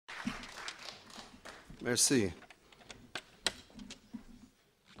Merci.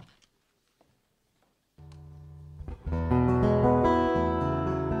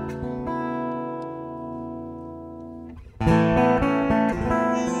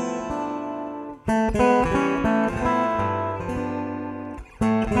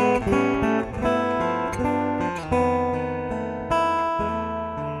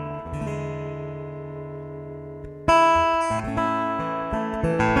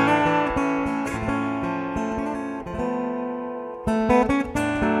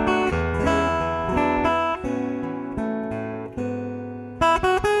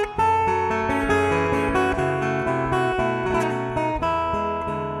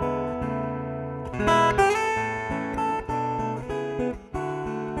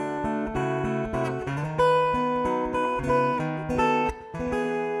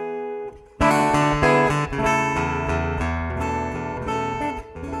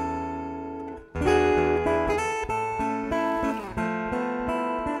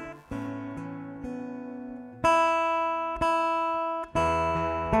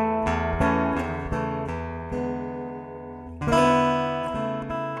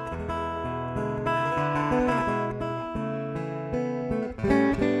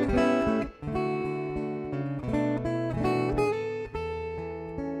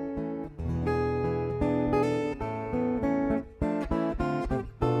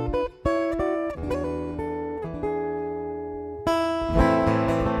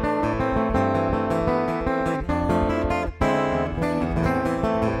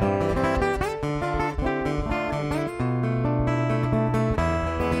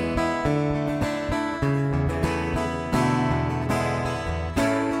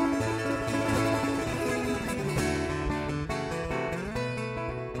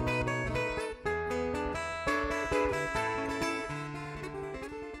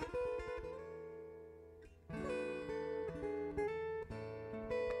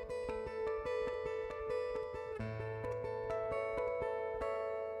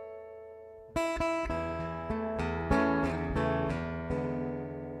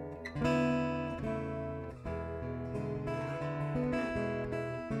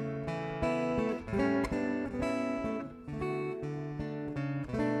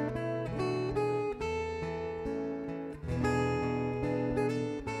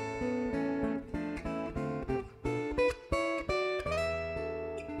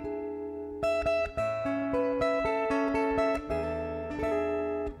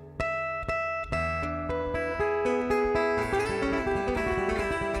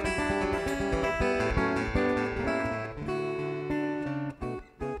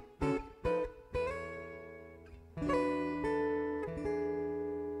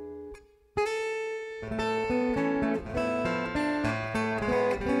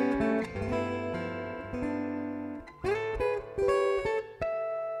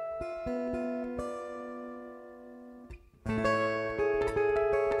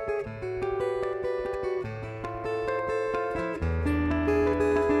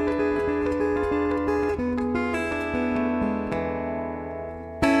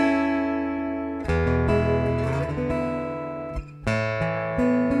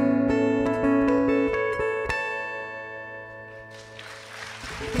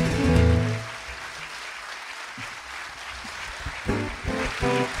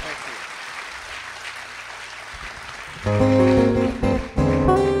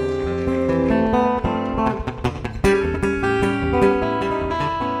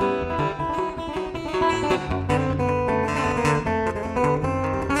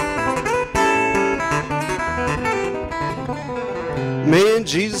 Me and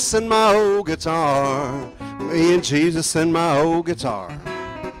Jesus and my old guitar. Me and Jesus and my old guitar.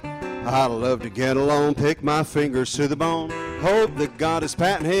 I'd love to get along, pick my fingers to the bone. Hope that God is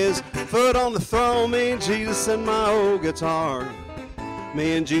patting his foot on the throne. Me and Jesus and my old guitar.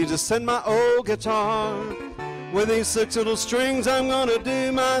 Me and Jesus and my old guitar. With these 6 little strings, I'm gonna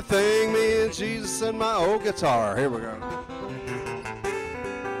do my thing. Me and Jesus and my old guitar. Here we go.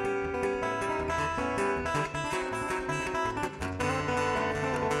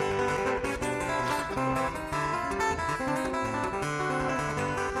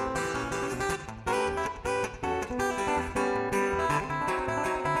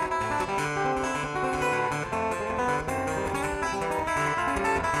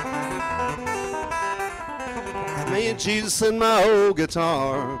 Me and Jesus and my old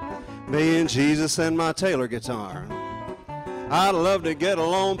guitar. Me and Jesus and my Taylor guitar. I'd love to get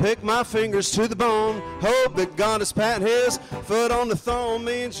along, pick my fingers to the bone. Hope that God is patting his foot on the throne.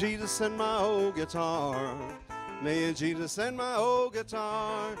 Me and Jesus and my old guitar. Me and Jesus and my old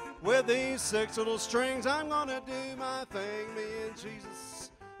guitar. With these 6 little strings, I'm gonna do my thing. Me and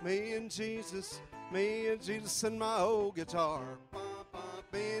Jesus, me and Jesus, me and Jesus and my old guitar.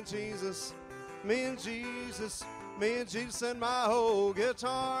 Me and Jesus, me and Jesus, me and Jesus and my old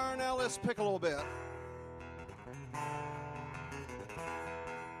guitar. Now let's pick a little bit.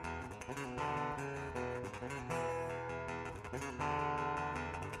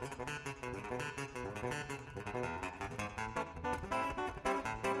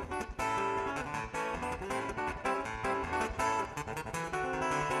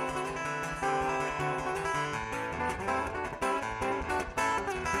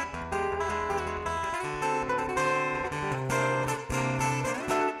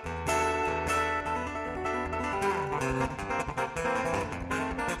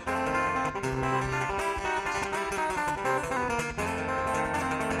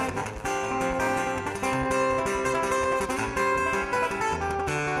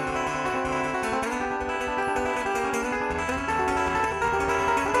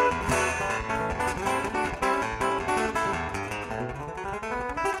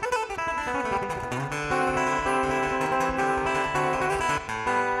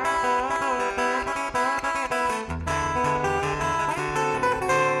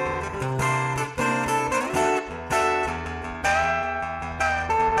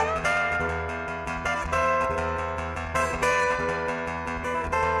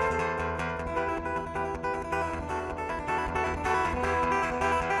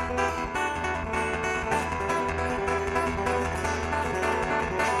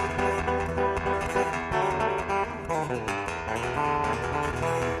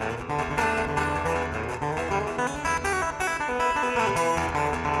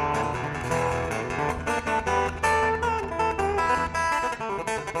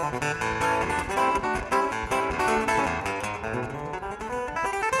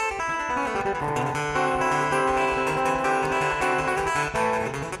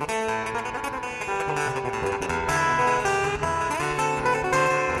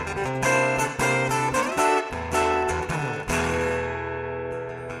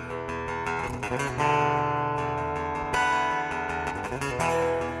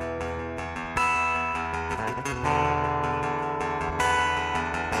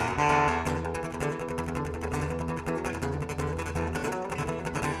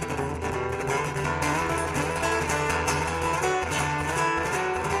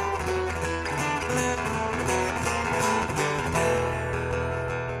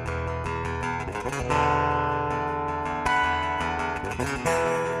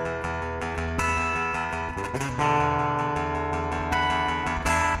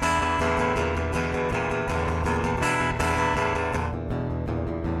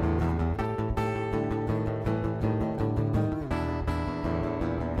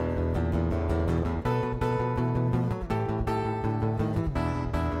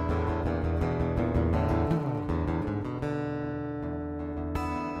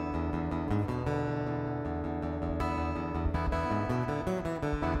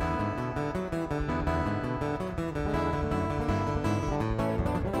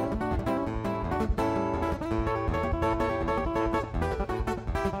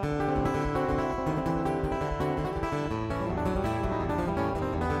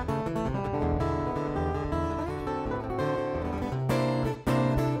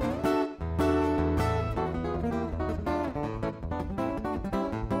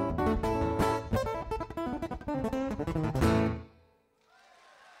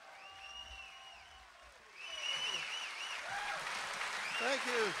 Thank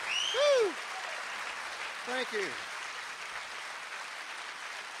you. Woo! Thank you.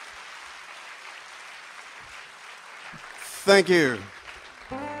 Thank you.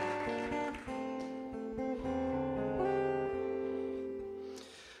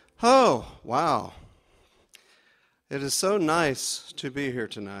 Oh, wow. It is so nice to be here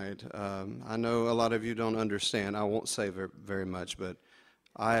tonight. I know a lot of you don't understand. I won't say very much, but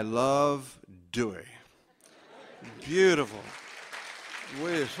I love Douai. Beautiful.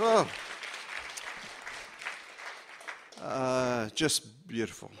 Just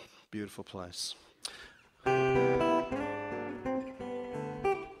beautiful, beautiful place.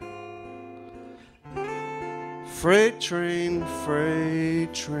 Freight train,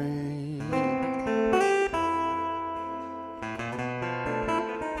 freight train.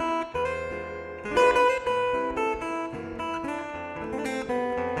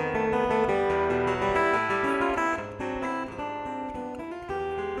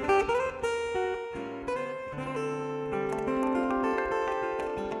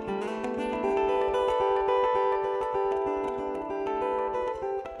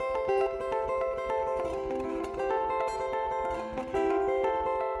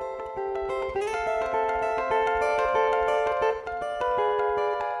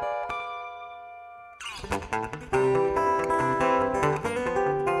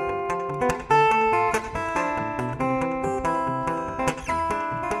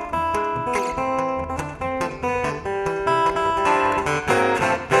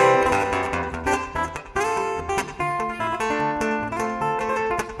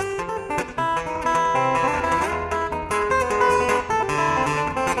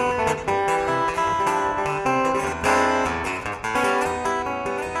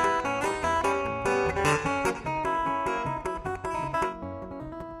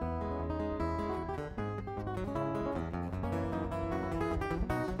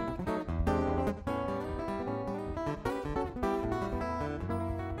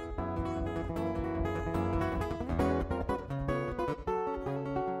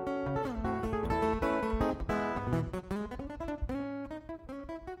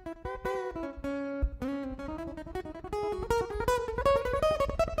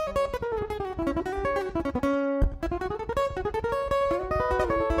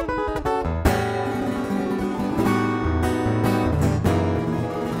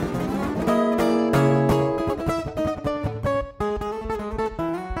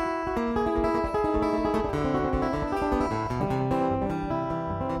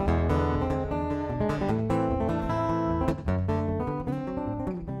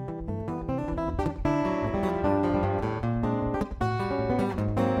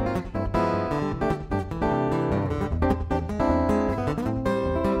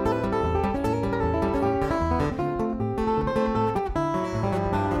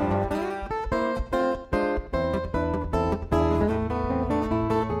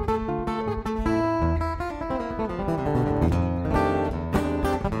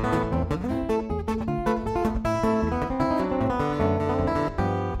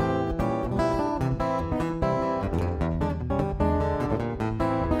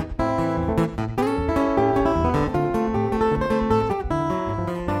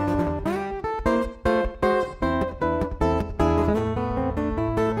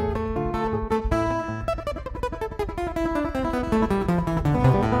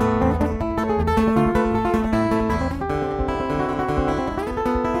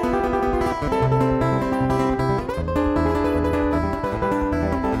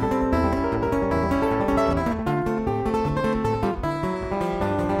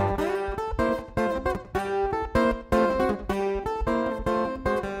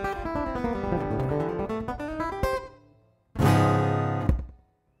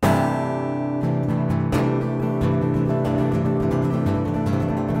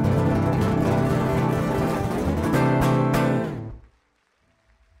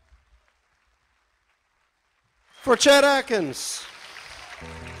 for Chet Atkins.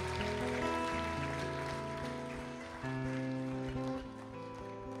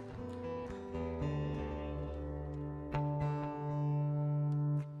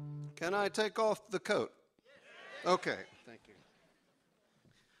 Can I take off the coat? Okay, thank you.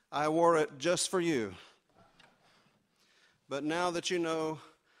 I wore it just for you. But now that you know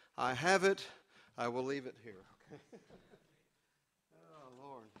I have it, I will leave it here. Okay? Oh,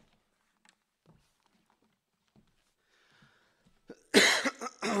 Lord.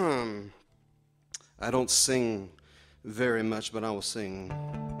 I don't sing very much, but I will sing.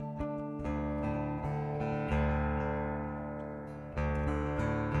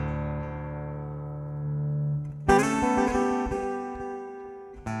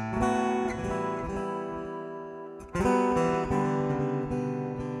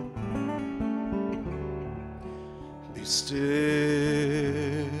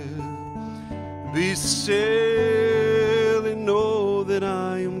 Be still and know that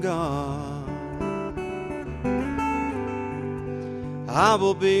I am God. I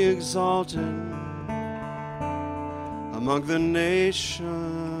will be exalted among the nations.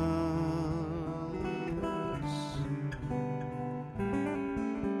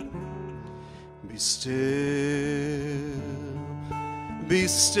 Be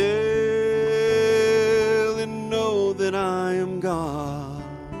still and know that I am God.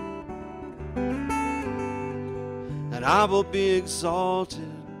 And I will be exalted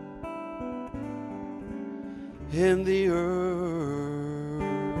in the earth.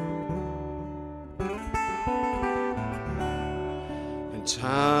 In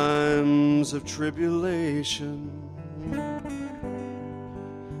times of tribulation,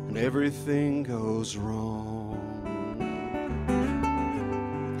 and everything goes wrong,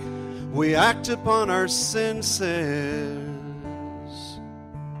 we act upon our senses.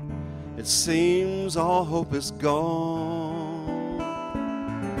 It seems all hope is gone.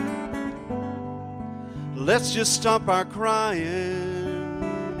 Let's just stop our crying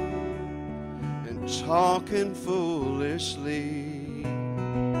and talking foolishly,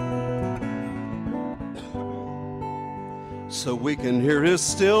 so we can hear his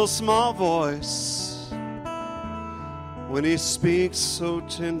still small voice when he speaks so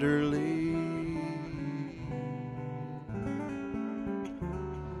tenderly.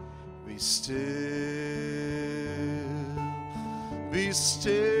 Be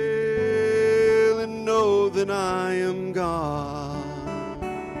still and know that I am God.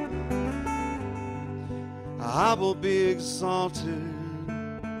 I will be exalted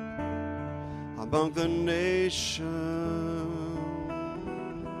among the nations.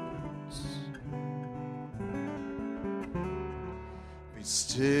 Be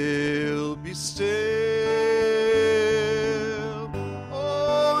still, be still,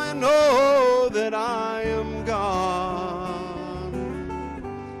 oh, and know that I am God,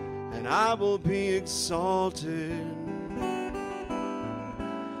 and I will be exalted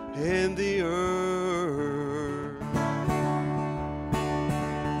in the earth.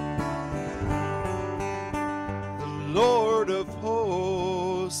 The Lord of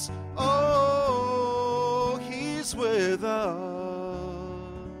hosts, oh, he's with us.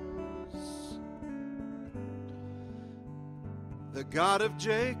 The God of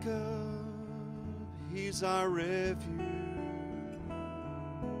Jacob, he's our refuge.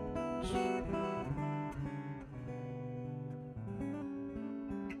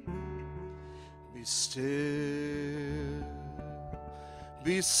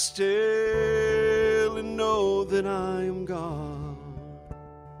 Be still and know that I am God,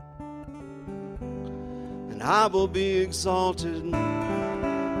 and I will be exalted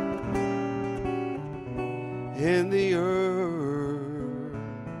in the earth.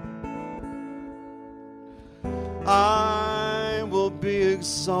 I will be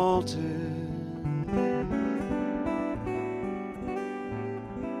exalted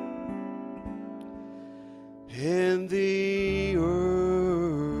in the earth.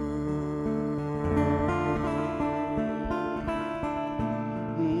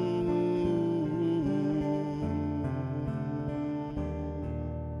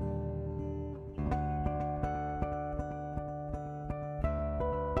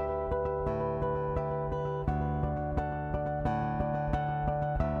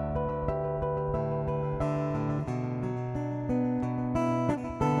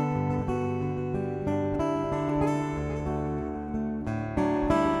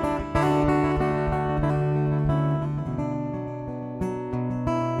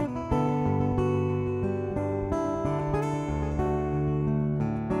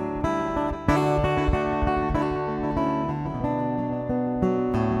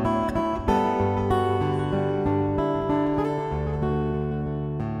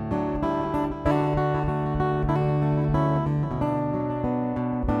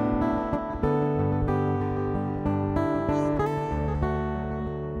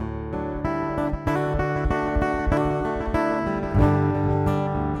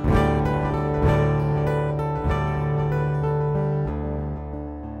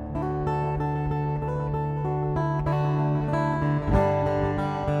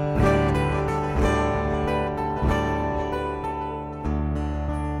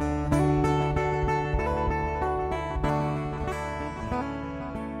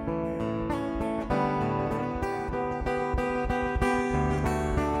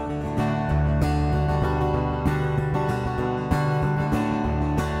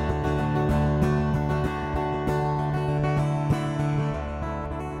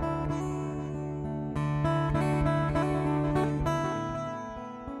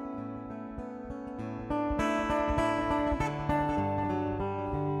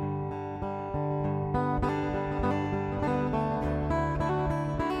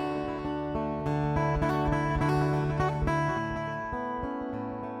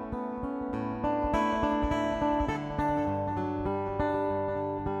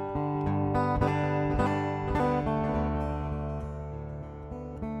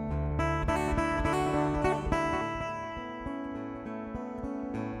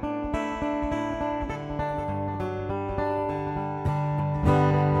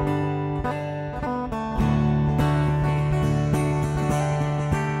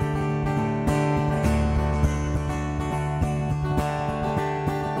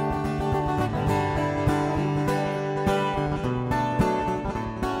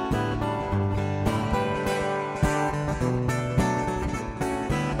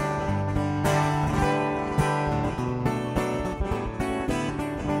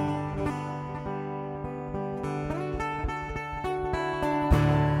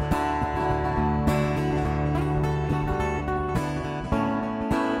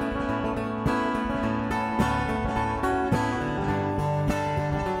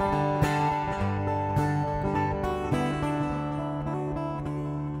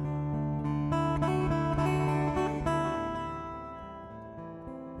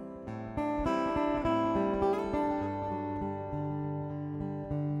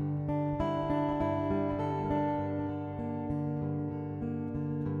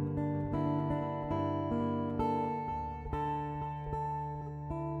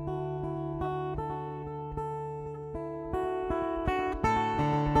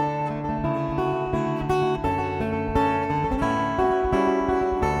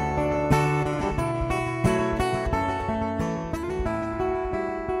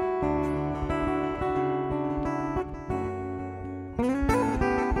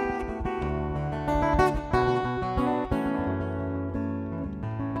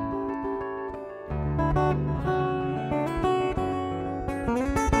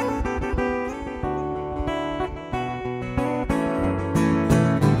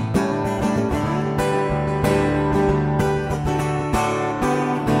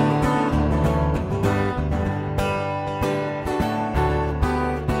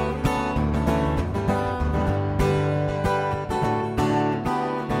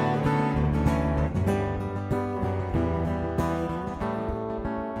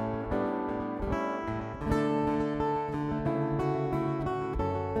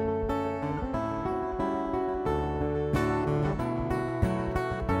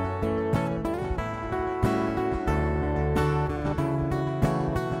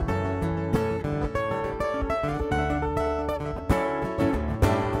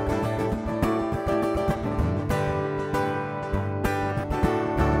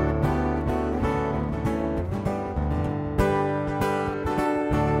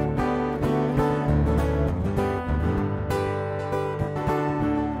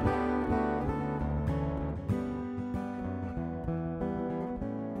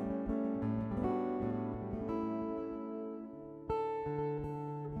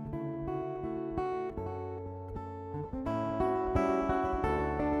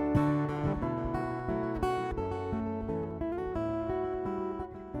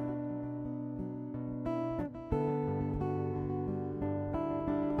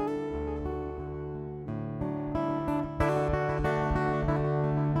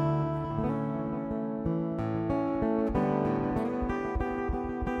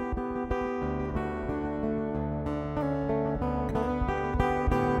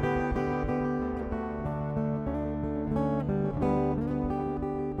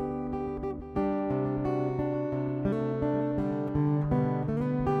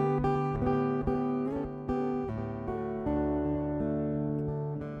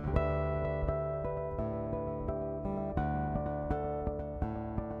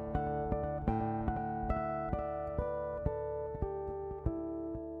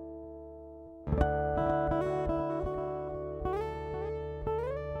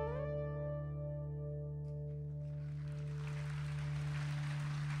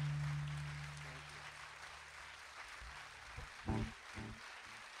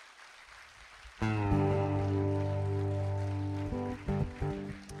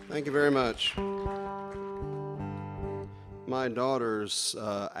 Thank you very much. My daughters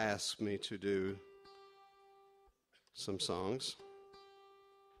asked me to do some songs,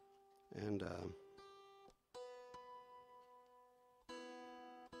 and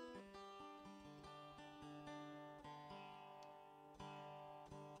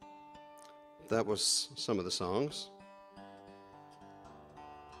that was some of the songs.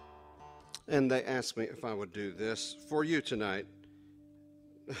 And they asked me if I would do this for you tonight.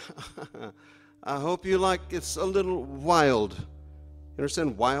 I hope you like it's a little wild. You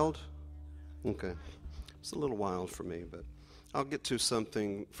understand wild? Okay. It's a little wild for me, but I'll get to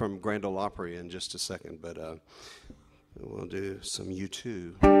something from Grand Ole Opry in just a second, but we'll do some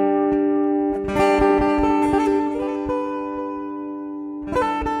U2.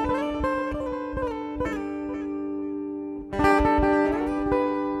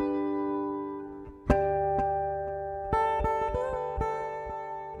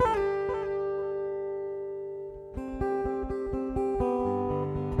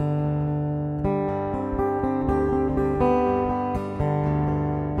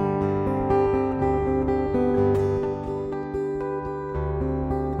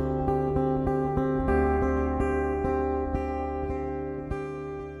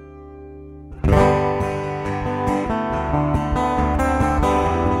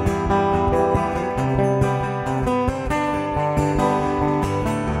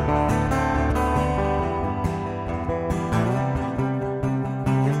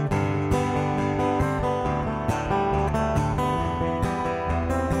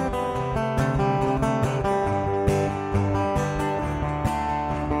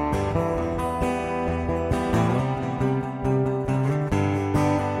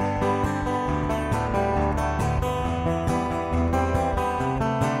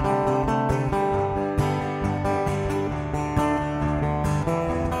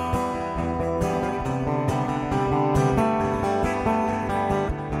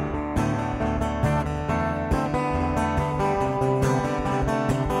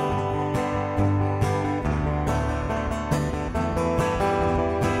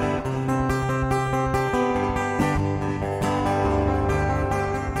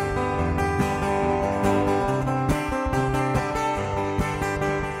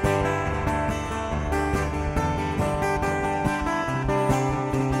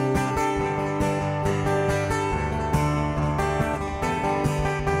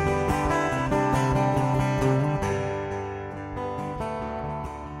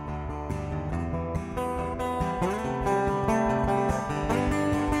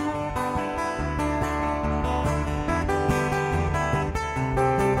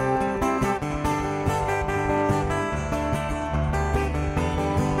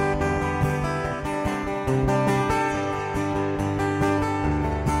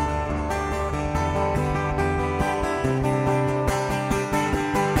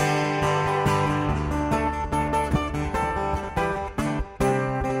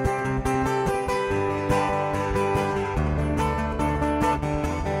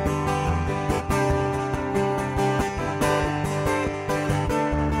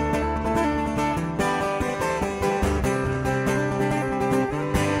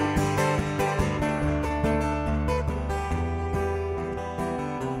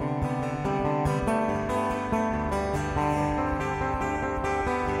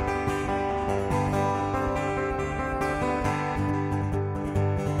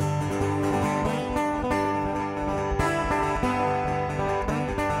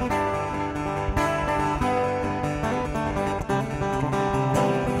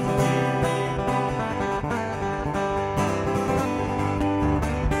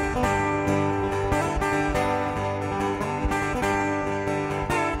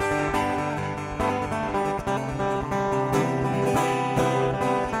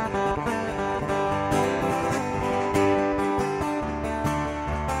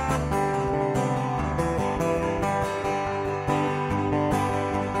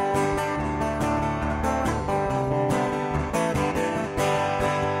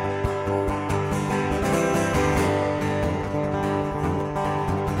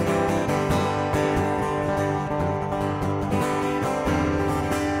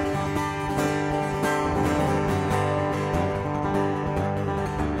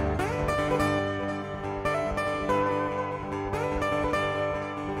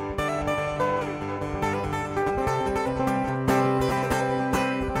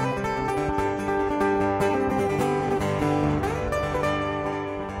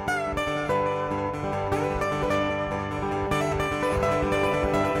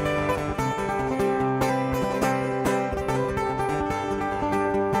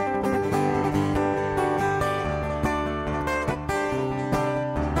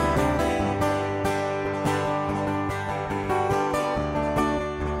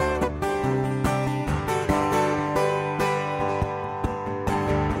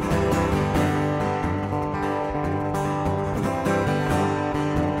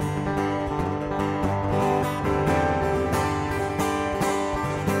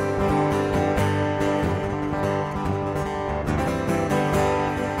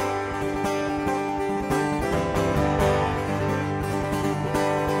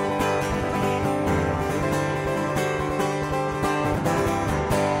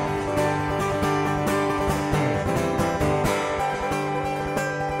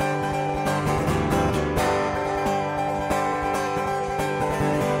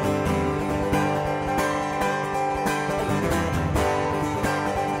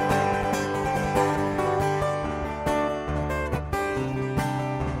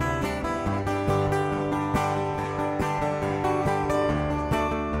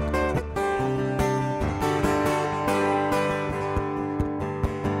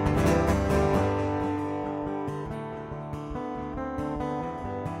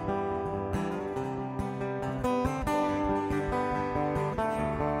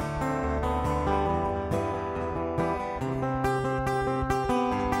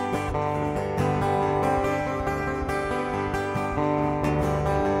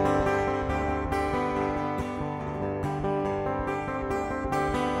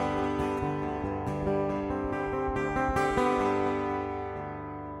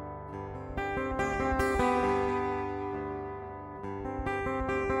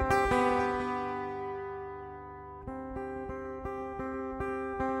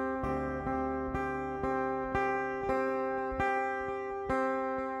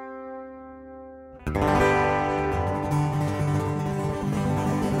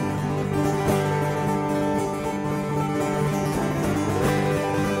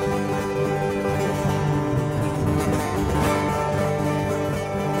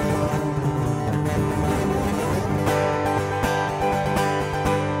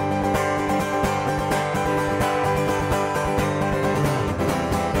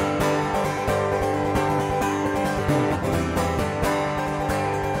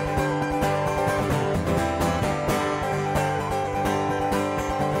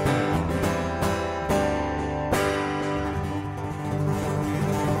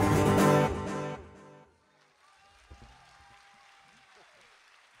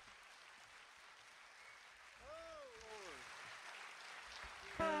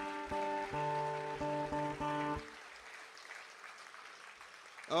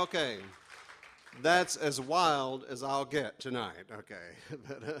 Okay, that's as wild as I'll get tonight. Okay.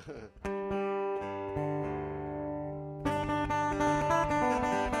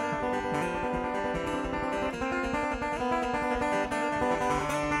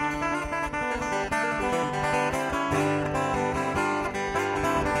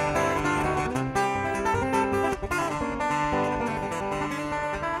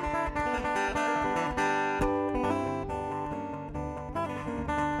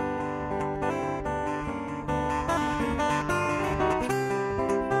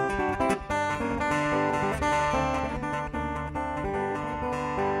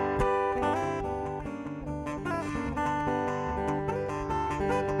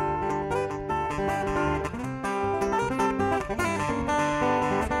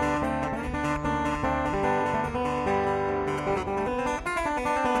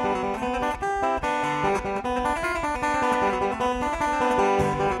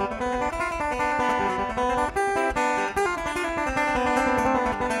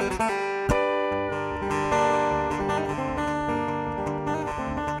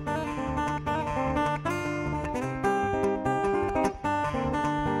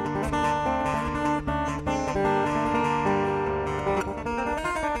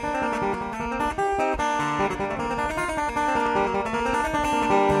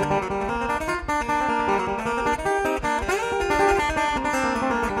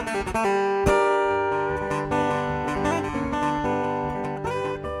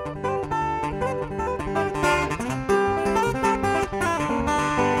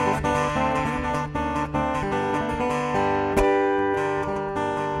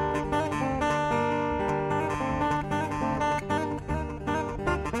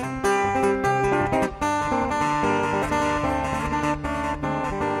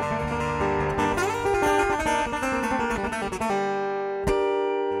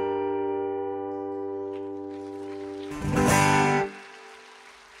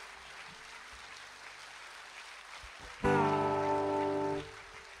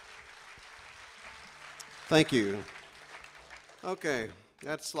 Thank you. Okay,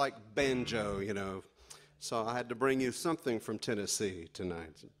 that's like banjo, you know. So I had to bring you something from Tennessee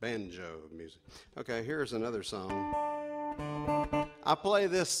tonight, banjo music. Okay, here's another song. I play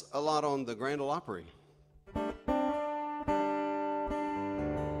this a lot on the Grand Ole Opry.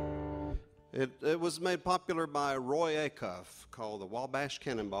 It was made popular by Roy Acuff, called the Wabash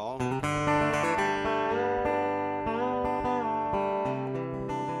Cannonball.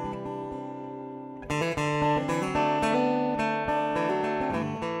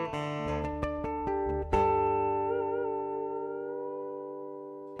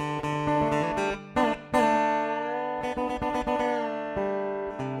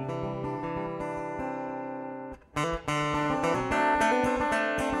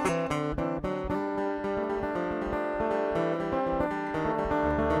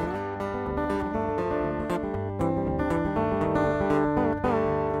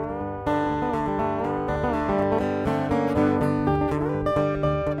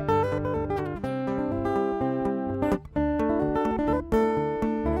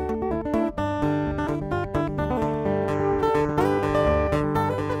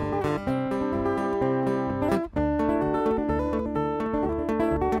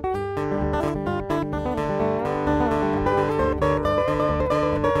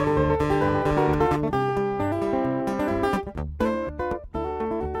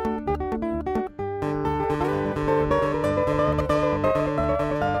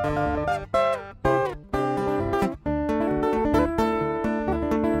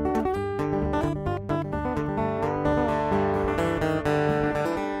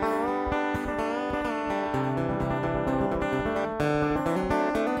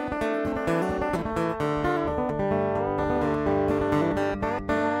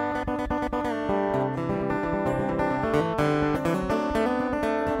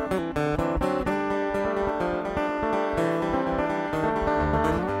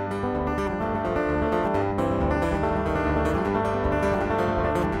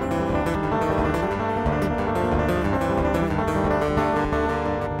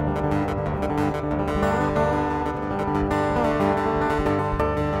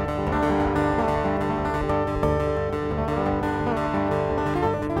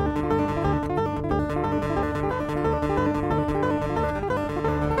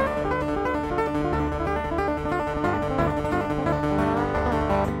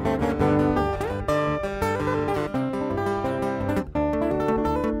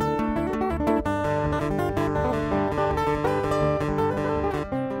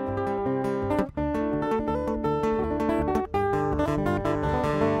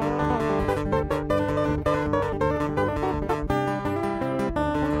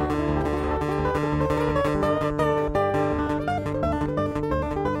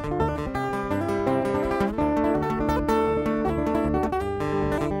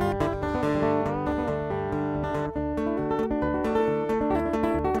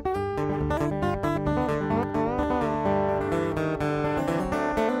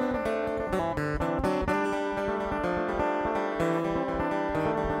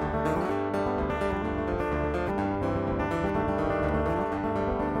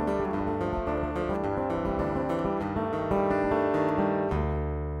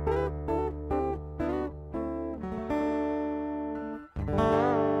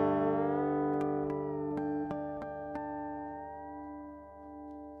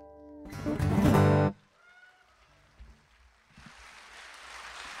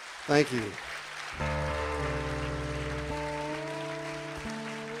 Thank you.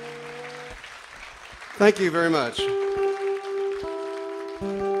 Thank you very much.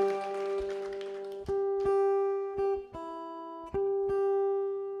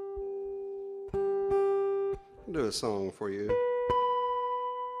 I'll do a song for you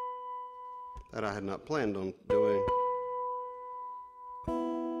that I had not planned on doing.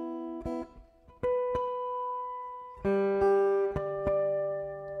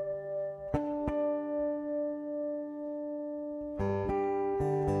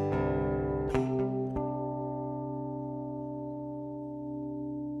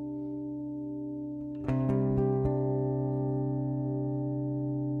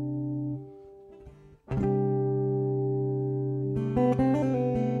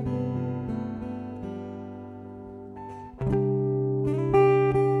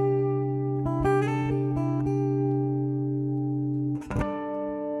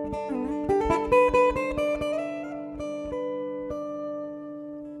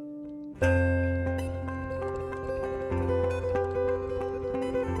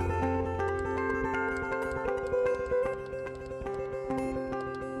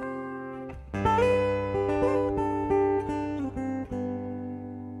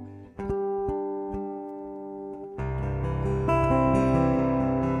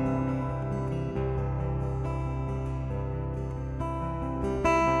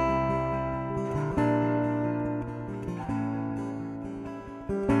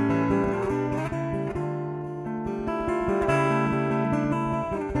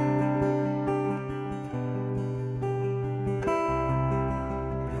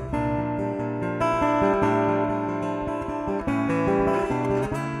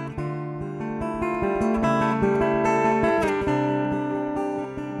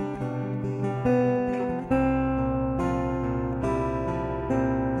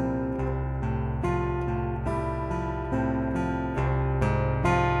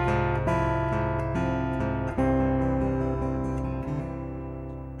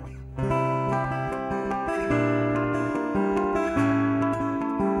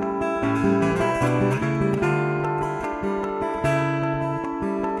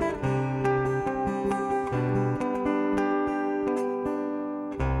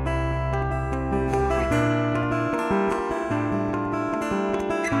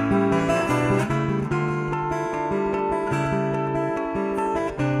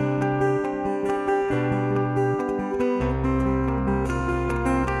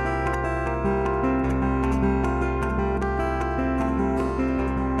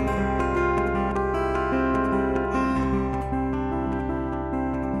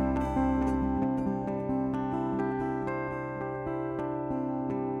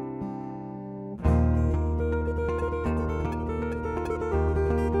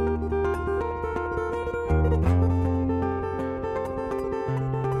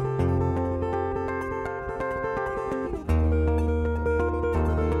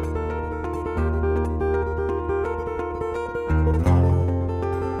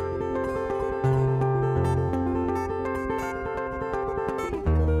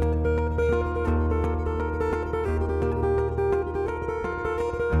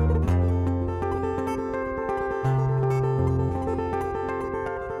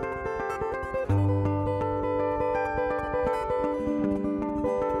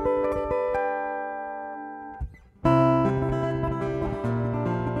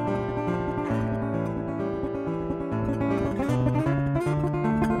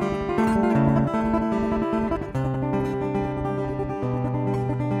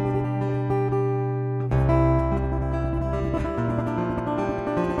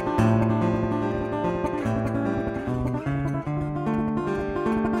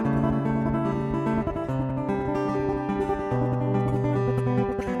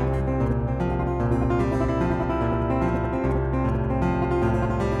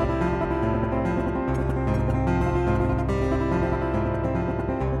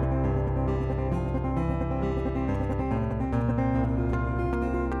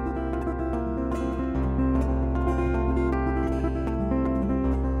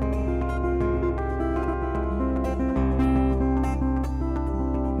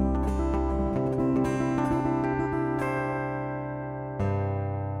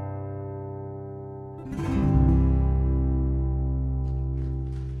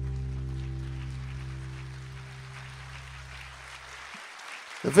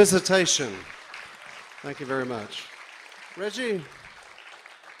 The Visitation. Thank you very much. Reggie,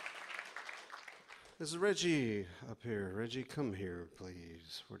 Is Reggie up here? Reggie, come here,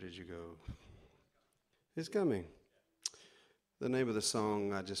 please. Where did you go? He's coming. The name of the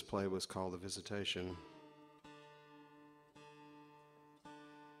song I just played was called The Visitation.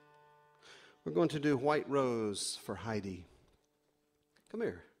 We're going to do White Rose for Heidi. Come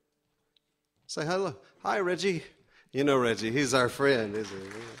here. Say hello. Hi, Reggie. You know Reggie. He's our friend, isn't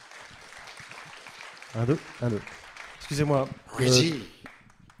he? 1, 2, 1, 2. Excusez-moi. Reggie.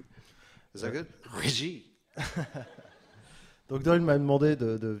 Is that good? Reggie. Donc Doyle m'a demandé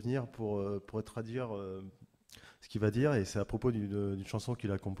de venir pour traduire ce qu'il va dire, et c'est à propos d'une chanson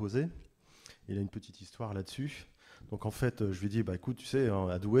qu'il a composée. Il a une petite histoire là-dessus. Donc en fait, je lui ai dit, bah écoute, tu sais,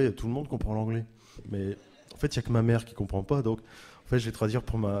 à Douai, tout le monde comprend l'anglais. Mais en fait, il n'y a que ma mère qui ne comprend pas. Donc en fait, je vais traduire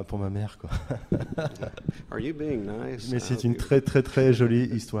pour ma mère, quoi. Are you being nice? Mais c'est une très très très jolie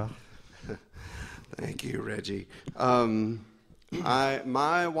histoire. Thank you, Reggie.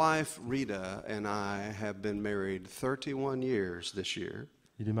 My wife Rita and I have been married 31 years this year.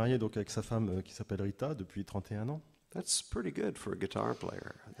 Il est marié donc avec sa femme qui s'appelle Rita depuis 31 ans. That's pretty good for a guitar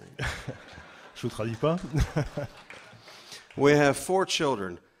player, I think. Je ne vous traduis pas. We have 4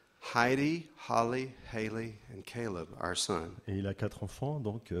 children, Heidi, Holly, Haley, and Caleb, our son. Et il a 4 enfants,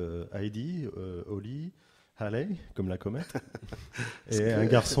 donc Heidi, Holly, Haley, comme la comète, et un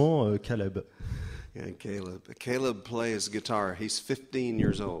garçon, Caleb. Yeah, Caleb. Caleb plays guitar. He's 15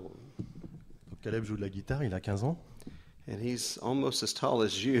 years old. Donc Caleb joue de la guitare, il a 15 ans. And he's almost as tall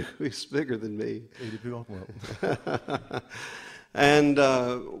as you. He's bigger than me. Et il est plus grand que moi. And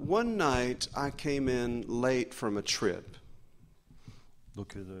one night I came in late from a trip.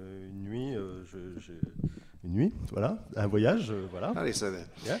 Donc une nuit, voilà, un voyage, voilà. How do you say that?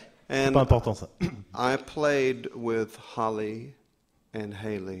 Yeah. And C'est pas important ça. I played with Holly and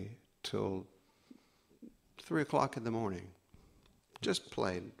Haley till 3 o'clock in the morning. Just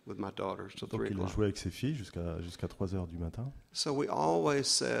played with my daughters till 3 Donc il a o'clock. joué avec ses filles jusqu'à 3 heures du matin. So we always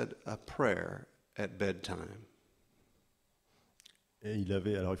said a prayer at bedtime. Et il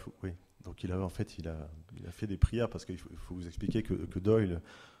avait, alors donc il avait en fait, il a fait des prières, parce qu'il faut vous expliquer que Doyle,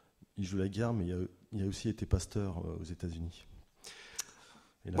 il joue la guitare, mais il a aussi été pasteur aux États-Unis.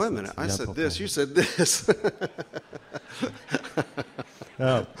 Et là, Wait a minute, I said important. this, you said this.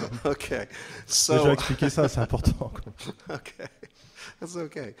 Ah, Okay, je vais so expliquer ça, c'est important, quoi. okay, that's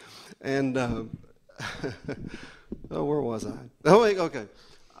okay. And oh, where was I? Oh, wait, okay.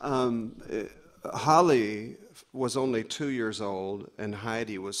 Holly was only 2 years old, and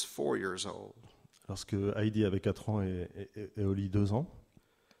Heidi was 4 years old. Lorsque Heidi avait 4 ans et Holly 2 ans,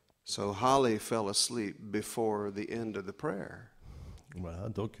 So Holly fell asleep before the end of the prayer. voilà,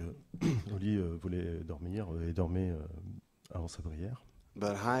 donc Holly voulait dormir et dormait avant sa prière.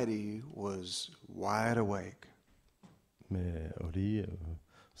 But Heidi was wide awake. Mais Holly,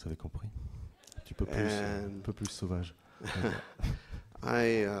 vous avez compris, un peu plus sauvage.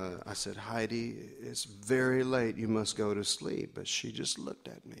 I said, Heidi, it's very late. You must go to sleep. But she just looked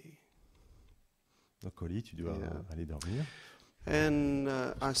at me. Donc Holly, tu dois aller dormir. And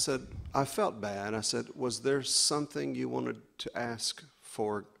I said, I felt bad. I said, was there something you wanted to ask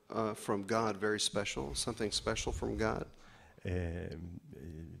for from God, very special, something special from God?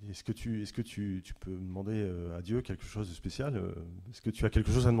 Est-ce que tu peux demander à Dieu quelque chose de spécial? Est-ce que tu as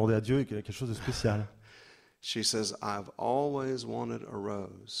quelque chose à demander à Dieu, quelque chose de spécial? She says, I've always wanted a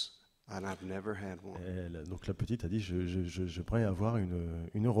rose, and I've never had one. Donc la petite a dit, j'aimerais avoir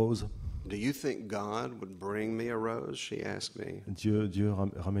une rose. Do you think God would bring me a rose? She asked me. Dieu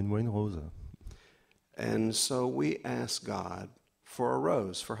ramène-moi une rose. And so we asked God for a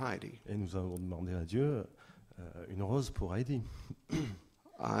rose for Heidi. Et nous avons demandé à Dieu une rose pour Heidi.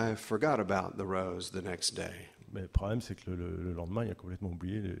 I forgot about the rose the next day. Mais le problème, c'est que le lendemain, il a complètement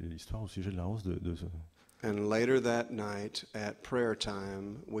oublié l'histoire au sujet de la rose. And later that night, at prayer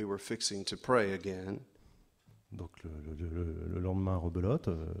time, we were fixing to pray again. Donc le lendemain, rebelote,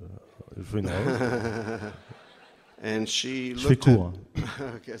 je fais une rose. And she Je fais looked at, court.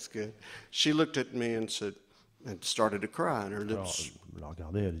 okay, that's good. She looked at me and said, and started to cry, and her Alors, lips. je la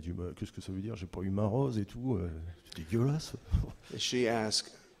regardais, elle a dit, qu'est-ce que ça veut dire? J'ai pas eu ma rose et tout. C'est dégueulasse. And she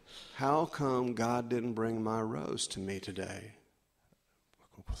asked, how come God didn't bring my rose to me today?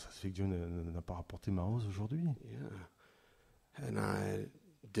 Comment ça se fait que Dieu n'a pas rapporté ma rose aujourd'hui? Yeah. And I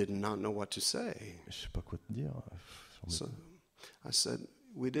did not know what to say. Je sais pas quoi te dire. So I said,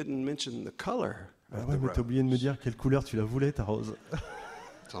 we didn't mention the color Ah of ouais, the mais t'as oublié de me rose. dire quelle couleur tu la voulais, ta rose.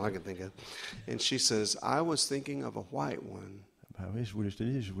 That's all I can think of. And she says, I was thinking of a white one. Bah oui, je t'ai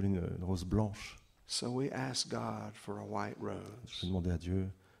dit, je voulais une rose blanche. So we asked God for a white J'ai rose. demandé à Dieu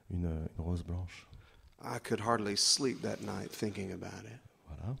une rose blanche. I could hardly sleep that night thinking about it.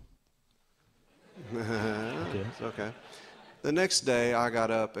 Voilà. It's okay. The next day, I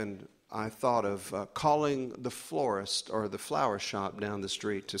got up and I thought of calling the florist or the flower shop down the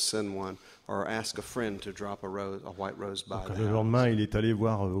street to send one, or ask a friend to drop a white rose by Donc, the le house. lendemain, il est allé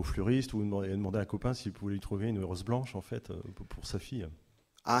voir au fleuriste ou demander à un copain s'il pouvait lui trouver une rose blanche en fait pour sa fille.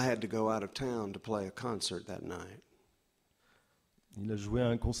 I had to go out of town to play a concert that night. Il a joué à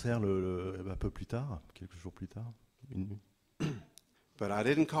un concert un peu plus tard, quelques jours plus tard, une nuit. But I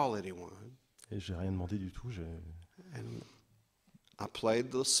didn't call anyone. Et j'ai rien demandé du tout. And I played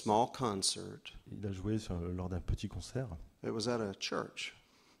the small concert. Il a joué lors d'un petit concert It was at a church.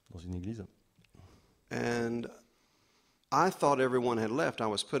 dans une église. And I thought everyone had left. I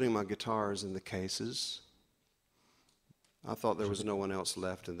was putting my guitars in the cases. I thought there was no one else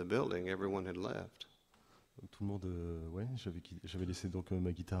left in the building. Everyone had left. Tout le monde, ouais, j'avais laissé donc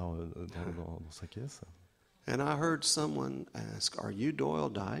ma guitare dans sa caisse. And I heard someone ask, "Are you Doyle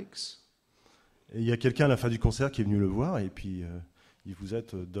Dykes?" Et il y a quelqu'un à la fin du concert qui est venu le voir et puis vous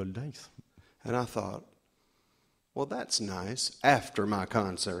êtes Doyle Dykes. And I thought, well, that's nice. After my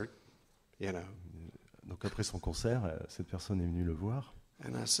concert, you know. Donc après son concert, cette personne est venue le voir.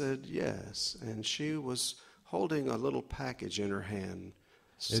 And I said, yes. And she was holding a little package in her hand,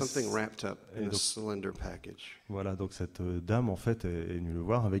 something wrapped up in a cylinder package. Voilà, donc cette dame en fait est venue le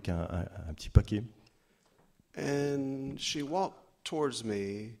voir avec un petit paquet. And she walked towards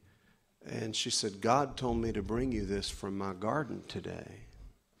me and she said, God told me to bring you this from my garden today.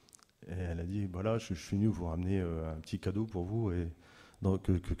 Et elle a dit, voilà, je suis venu vous ramener un petit cadeau pour vous et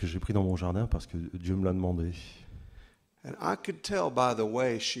que j'ai pris dans mon jardin parce que Dieu me l'a demandé. And I could tell by the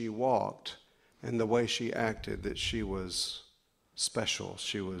way she walked and the way she acted that she was special.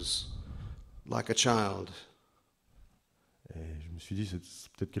 She was like a child. Et je me suis dit, c'est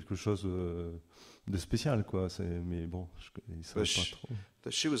peut-être quelque chose de spécial, quoi. Mais bon, je ne savais pas trop.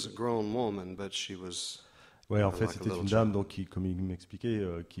 That she was a grown woman, but she was. Ouais, en fait, like c'était une dame donc, qui, comme il m'expliquait,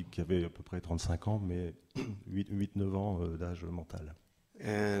 qui avait à peu près 35 ans, mais 8-9 ans d'âge mental.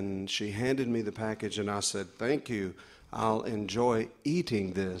 And she handed me the package and I said, thank you. I'll enjoy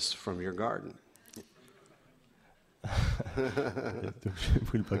eating this from your garden. Donc j'ai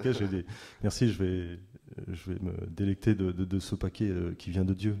pris le paquet, j'ai dit, merci, je vais me délecter de ce paquet qui vient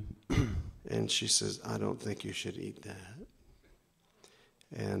de Dieu. And she says, I don't think you should eat that.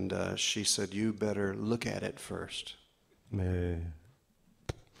 And she said, you better look at it first. Mais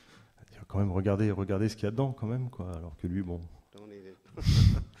il faut quand même regarder ce qu'il y a dedans quand même, quoi. Alors que lui, bon. Don't eat it.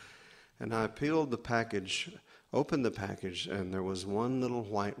 And I peeled the package, opened the package, and there was one little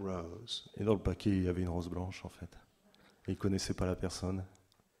white rose. Et dans le paquet, il y avait une rose blanche en fait. Et il connaissait pas la personne.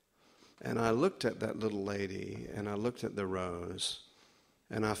 And I looked at that little lady, and I looked at the rose,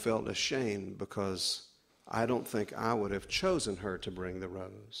 and I felt ashamed because I don't think I would have chosen her to bring the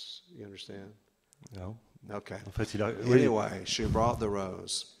rose. You understand? Non. Okay. En fait, il a. Anyway, she brought the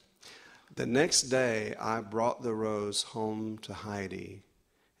rose. The next day, I brought the rose home to Heidi,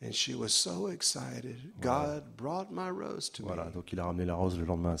 and she was so excited. God brought my rose to Voilà, me. donc il a ramené la rose le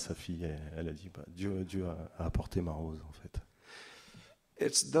lendemain à sa fille et elle a dit, bah, Dieu a apporté ma rose en fait.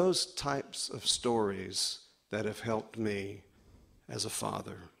 It's those types of stories that have helped me as a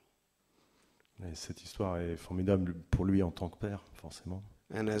father. Et cette histoire est formidable pour lui en tant que père, forcément.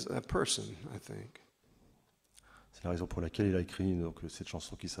 And as a person, I think. C'est la raison pour laquelle il a écrit donc, cette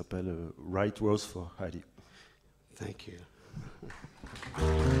chanson qui s'appelle Right Rose for Heidi. Thank you.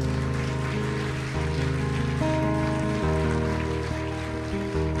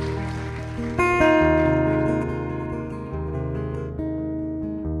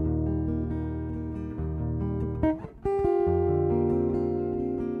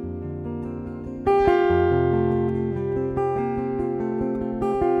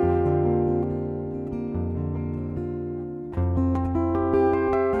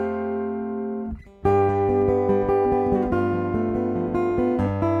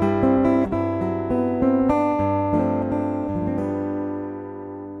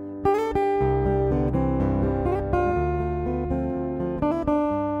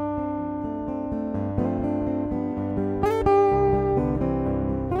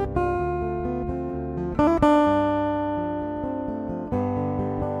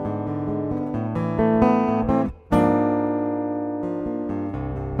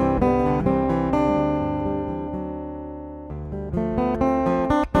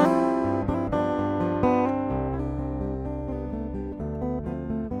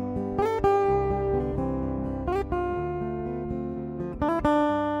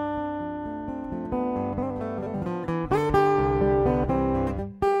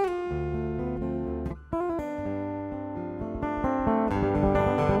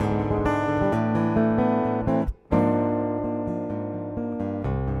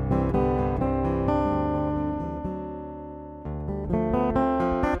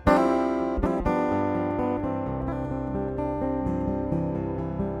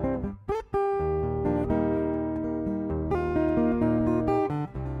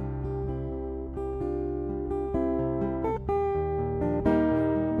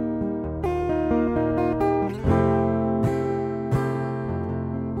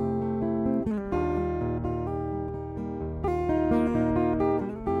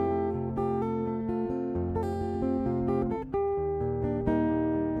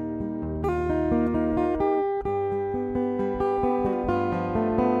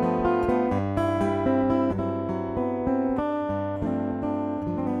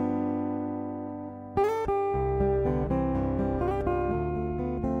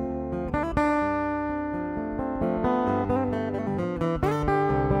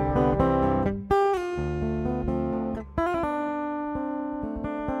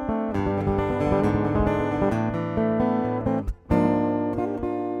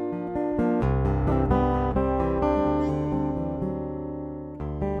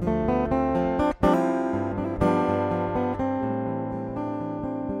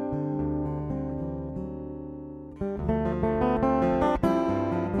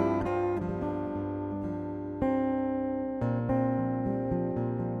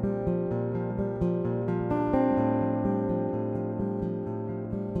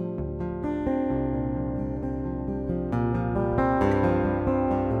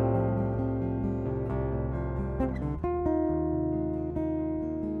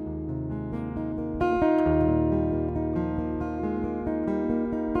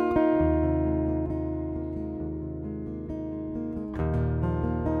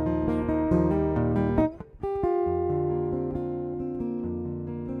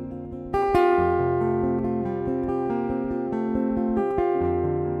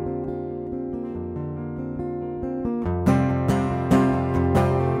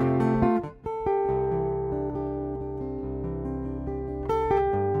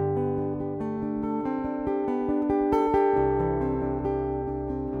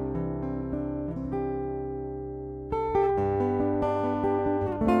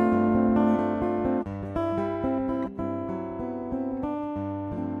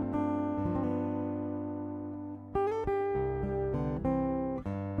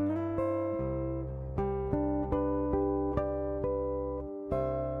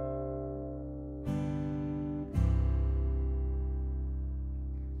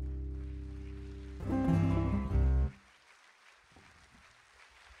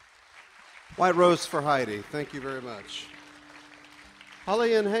 White rose for Heidi. Thank you very much.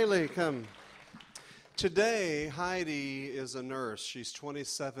 Holly and Haley, come. Today, Heidi is a nurse. She's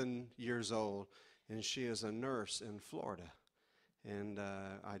 27 years old, and she is a nurse in Florida. And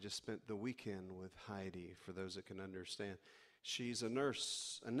I just spent the weekend with Heidi, for those that can understand. She's a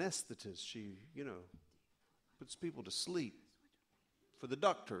nurse anesthetist. She, puts people to sleep for the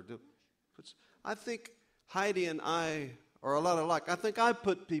doctor. I think Heidi and I are a lot alike. I think I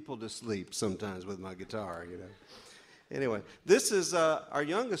put people to sleep sometimes with my guitar, Anyway, this is our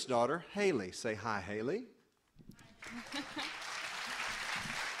youngest daughter, Haley. Say hi, Haley.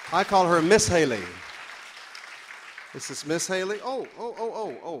 I call her Miss Haley. This is Miss Haley.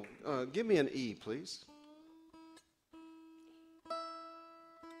 Give me an E, please.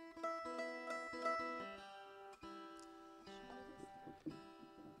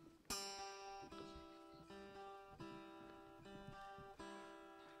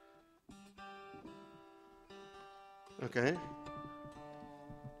 Okay.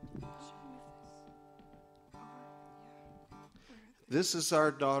 This is our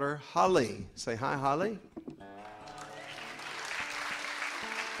daughter, Holly. Say hi, Holly.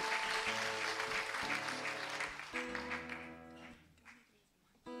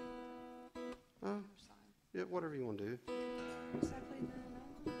 Yeah, whatever you want to do.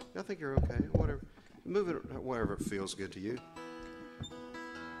 I think you're okay. Whatever. Move it wherever it feels good to you.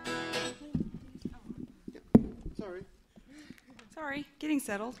 Sorry, getting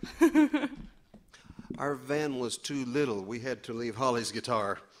settled. Our van was too little. We had to leave Holly's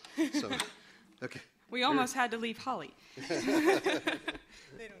guitar. So, okay. We almost had to leave Holly.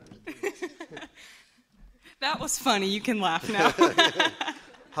 That was funny. You can laugh now.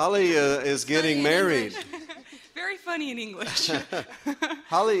 Holly is getting married. Very funny in English.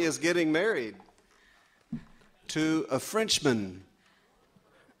 Holly is getting married to a Frenchman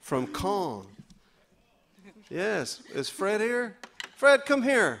from Caen. Yes. Is Fred here? Fred, come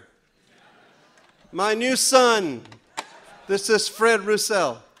here. My new son. This is Fred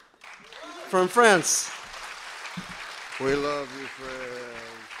Roussel from France. We love you, Fred.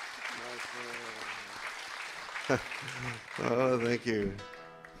 My friend. Oh, thank you.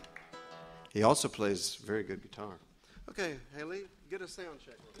 He also plays very good guitar. Okay, Haley, get a sound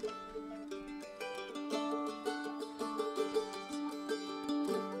check.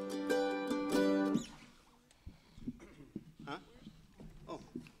 Huh? Oh,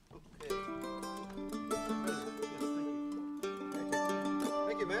 okay.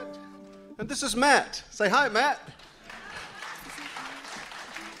 Thank you, Matt. And this is Matt. Say hi, Matt.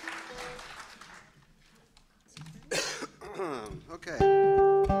 Okay.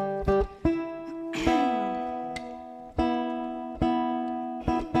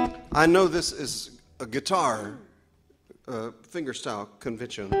 I know this is a guitar fingerstyle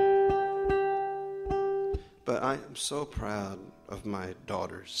convention, but I am so proud of my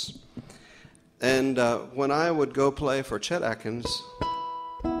daughters. And when I would go play for Chet Atkins,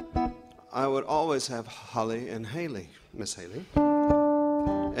 I would always have Holly and Haley, Miss Haley.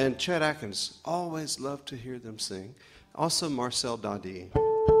 And Chet Atkins, always loved to hear them sing. Also Marcel Dadi.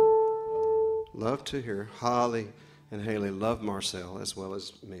 Love to hear. Holly and Haley love Marcel as well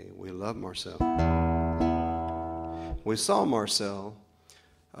as me. We love Marcel. We saw Marcel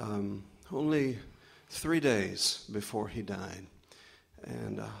only 3 days before he died.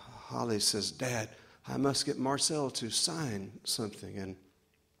 And Holly says, Dad, I must get Marcel to sign something. And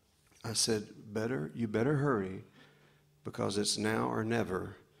I said, you better hurry, because it's now or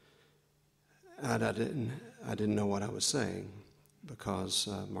never. And I didn't know what I was saying, because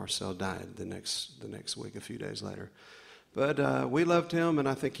Marcel died the next week, a few days later. But we loved him, and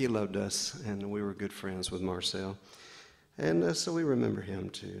I think he loved us, and we were good friends with Marcel. And so we remember him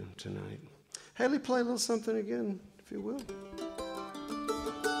too tonight. Haley, play a little something again, if you will.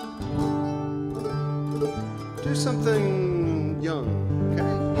 Do something young,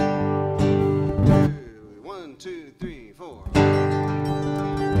 okay? 1, 2, 3, 4.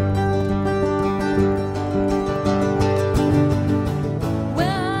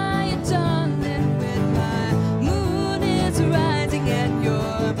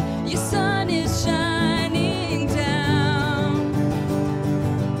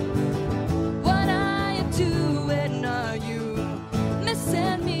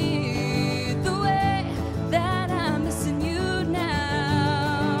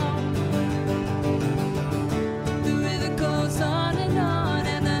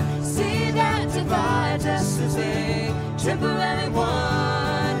 Temporary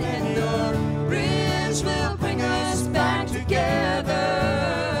one, and your bridge will bring us back together.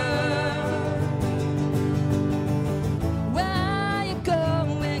 Where you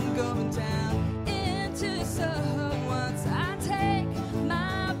going, going down into Soho once I take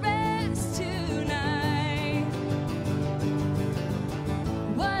my rest tonight.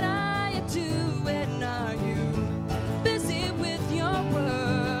 What are you doing? Are you busy with your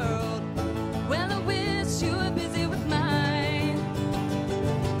world? Well, I wish you were busy with mine.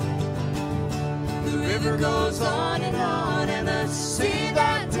 The river goes on, and the sea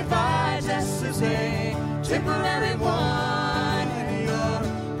that divides us is a temporary one, and your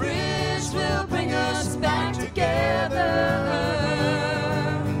bridge will bring us back together.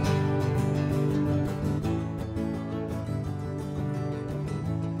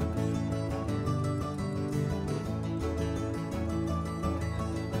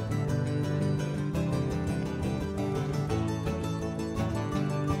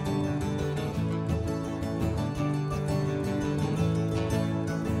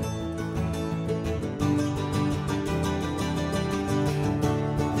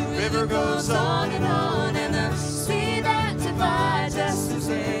 Goes on, and the sea that divides us is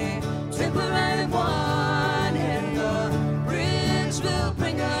a temporary one, and the bridge will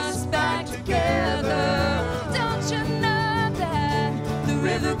bring us back together. Don't you know that the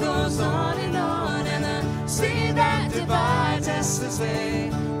river goes on, and the sea that divides us is a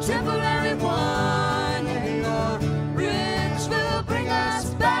temporary one, and the bridge will bring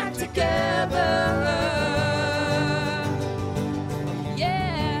us back together.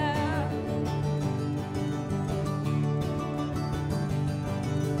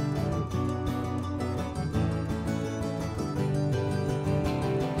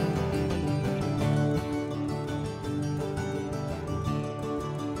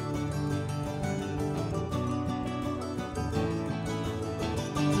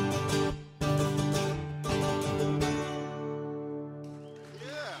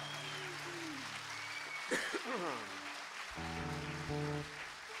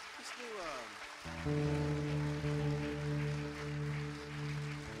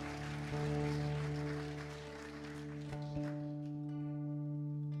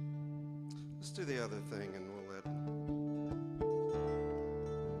 Let's do the other thing, and we'll let.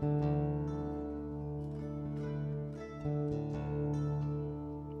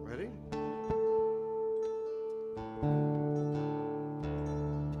 Ready?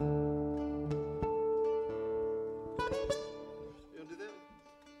 You'll do that?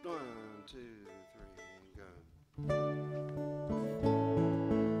 1, 2, 3, go.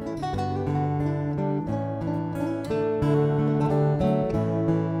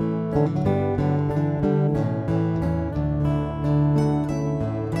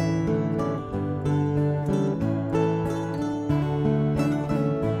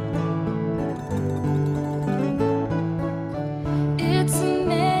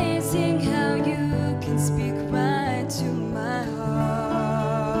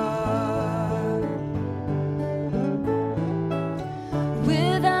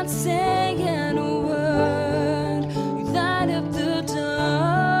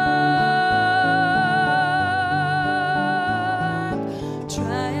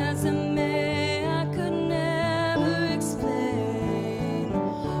 Try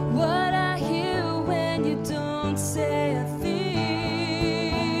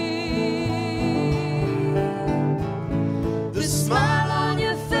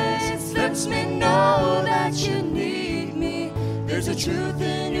a truth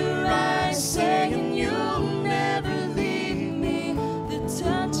in your eyes saying you'll never leave me. The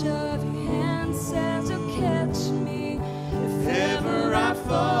touch of your hand says you'll catch me if ever I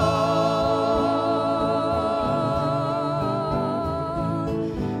fall.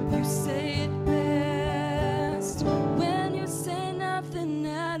 You say it best when you say nothing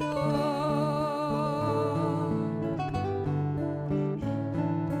at all.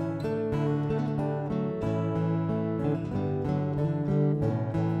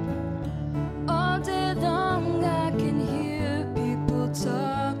 All day long I can hear people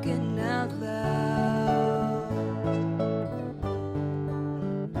talking out loud.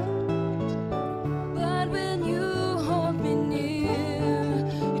 But when you hold me near,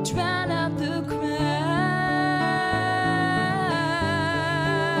 you drown out the crowd.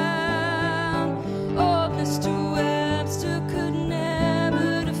 Oh, Mr. Webster could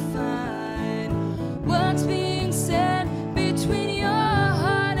never define what's being said between your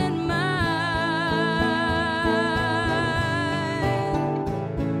heart and mine.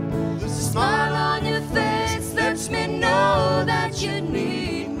 The smile on your face lets me know that you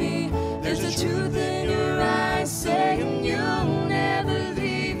need me. There's a truth in your eyes saying you'll never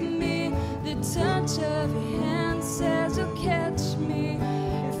leave me. The touch of your hand says you'll catch me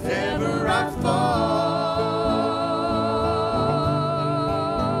if ever I fall.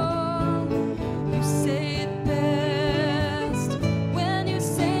 You say it best when you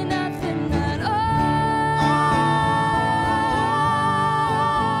say nothing at all.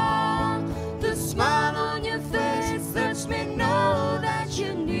 The smile on your face lets me know that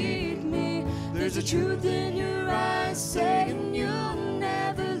you need me. There's a truth in your eyes saying you'll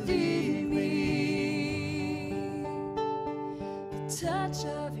never leave me. The touch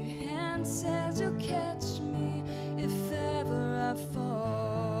of your hand says you'll catch me if ever I fall.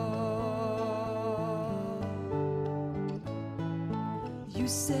 You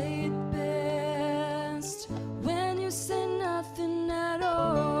say it best when you say nothing at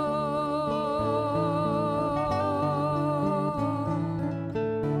all.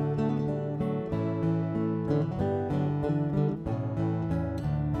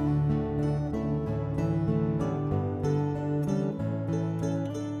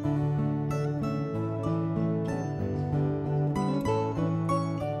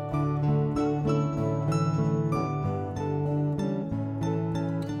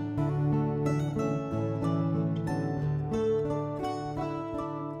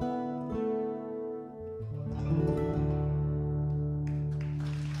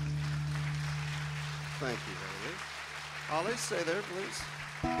 Thank you, Haley. Ollie, stay there, please.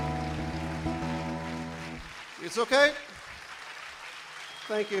 It's okay?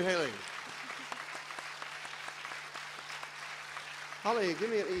 Thank you, Haley. Holly, give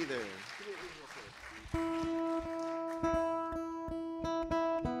me an E there. Give me an E real quick.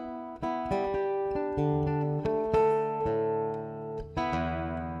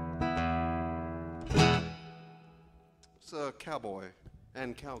 It's a cowboy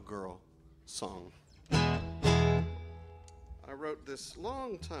and cowgirl song. I wrote this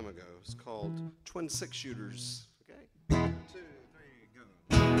long time ago. It's called Twin Six Shooters. Okay? 1, 2, 3, go.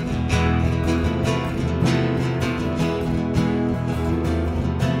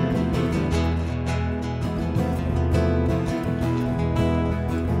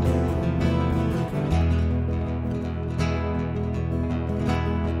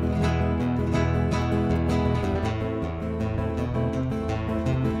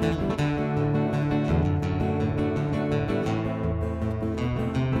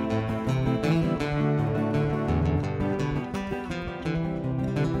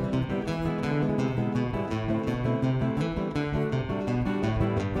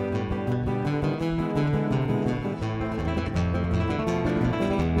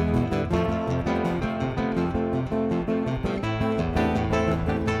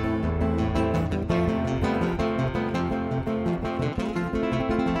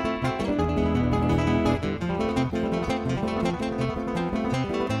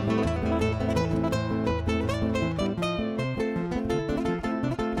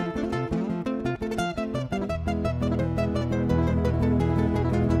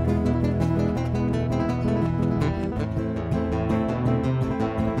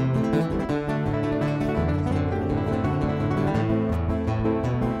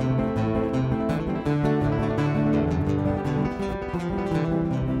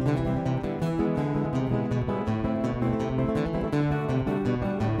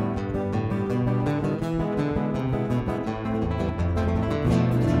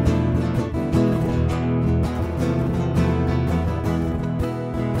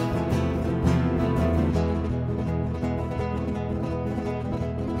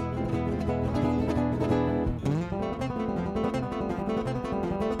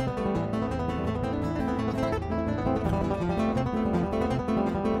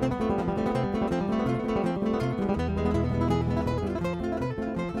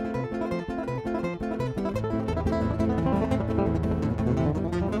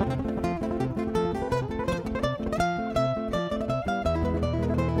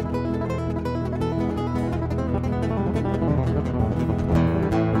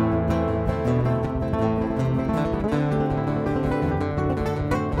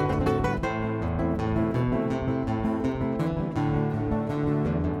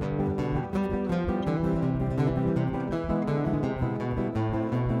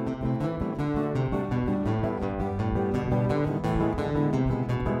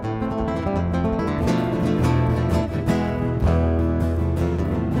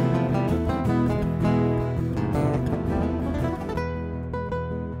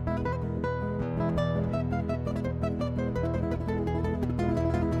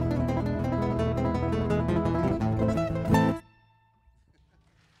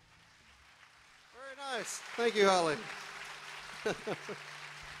 Nice. Thank you, Holly. Thank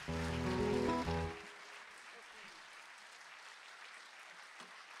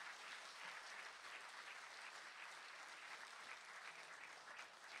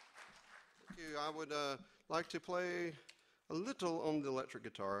you. I would like to play a little on the electric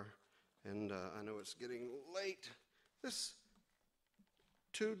guitar, and I know it's getting late. This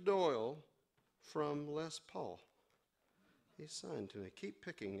to Doyle from Les Paul. He's signed to me. Keep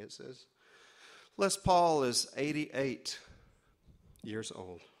picking, it says. Les Paul is 88 years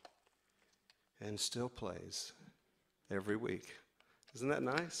old and still plays every week. Isn't that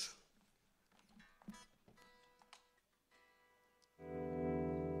nice?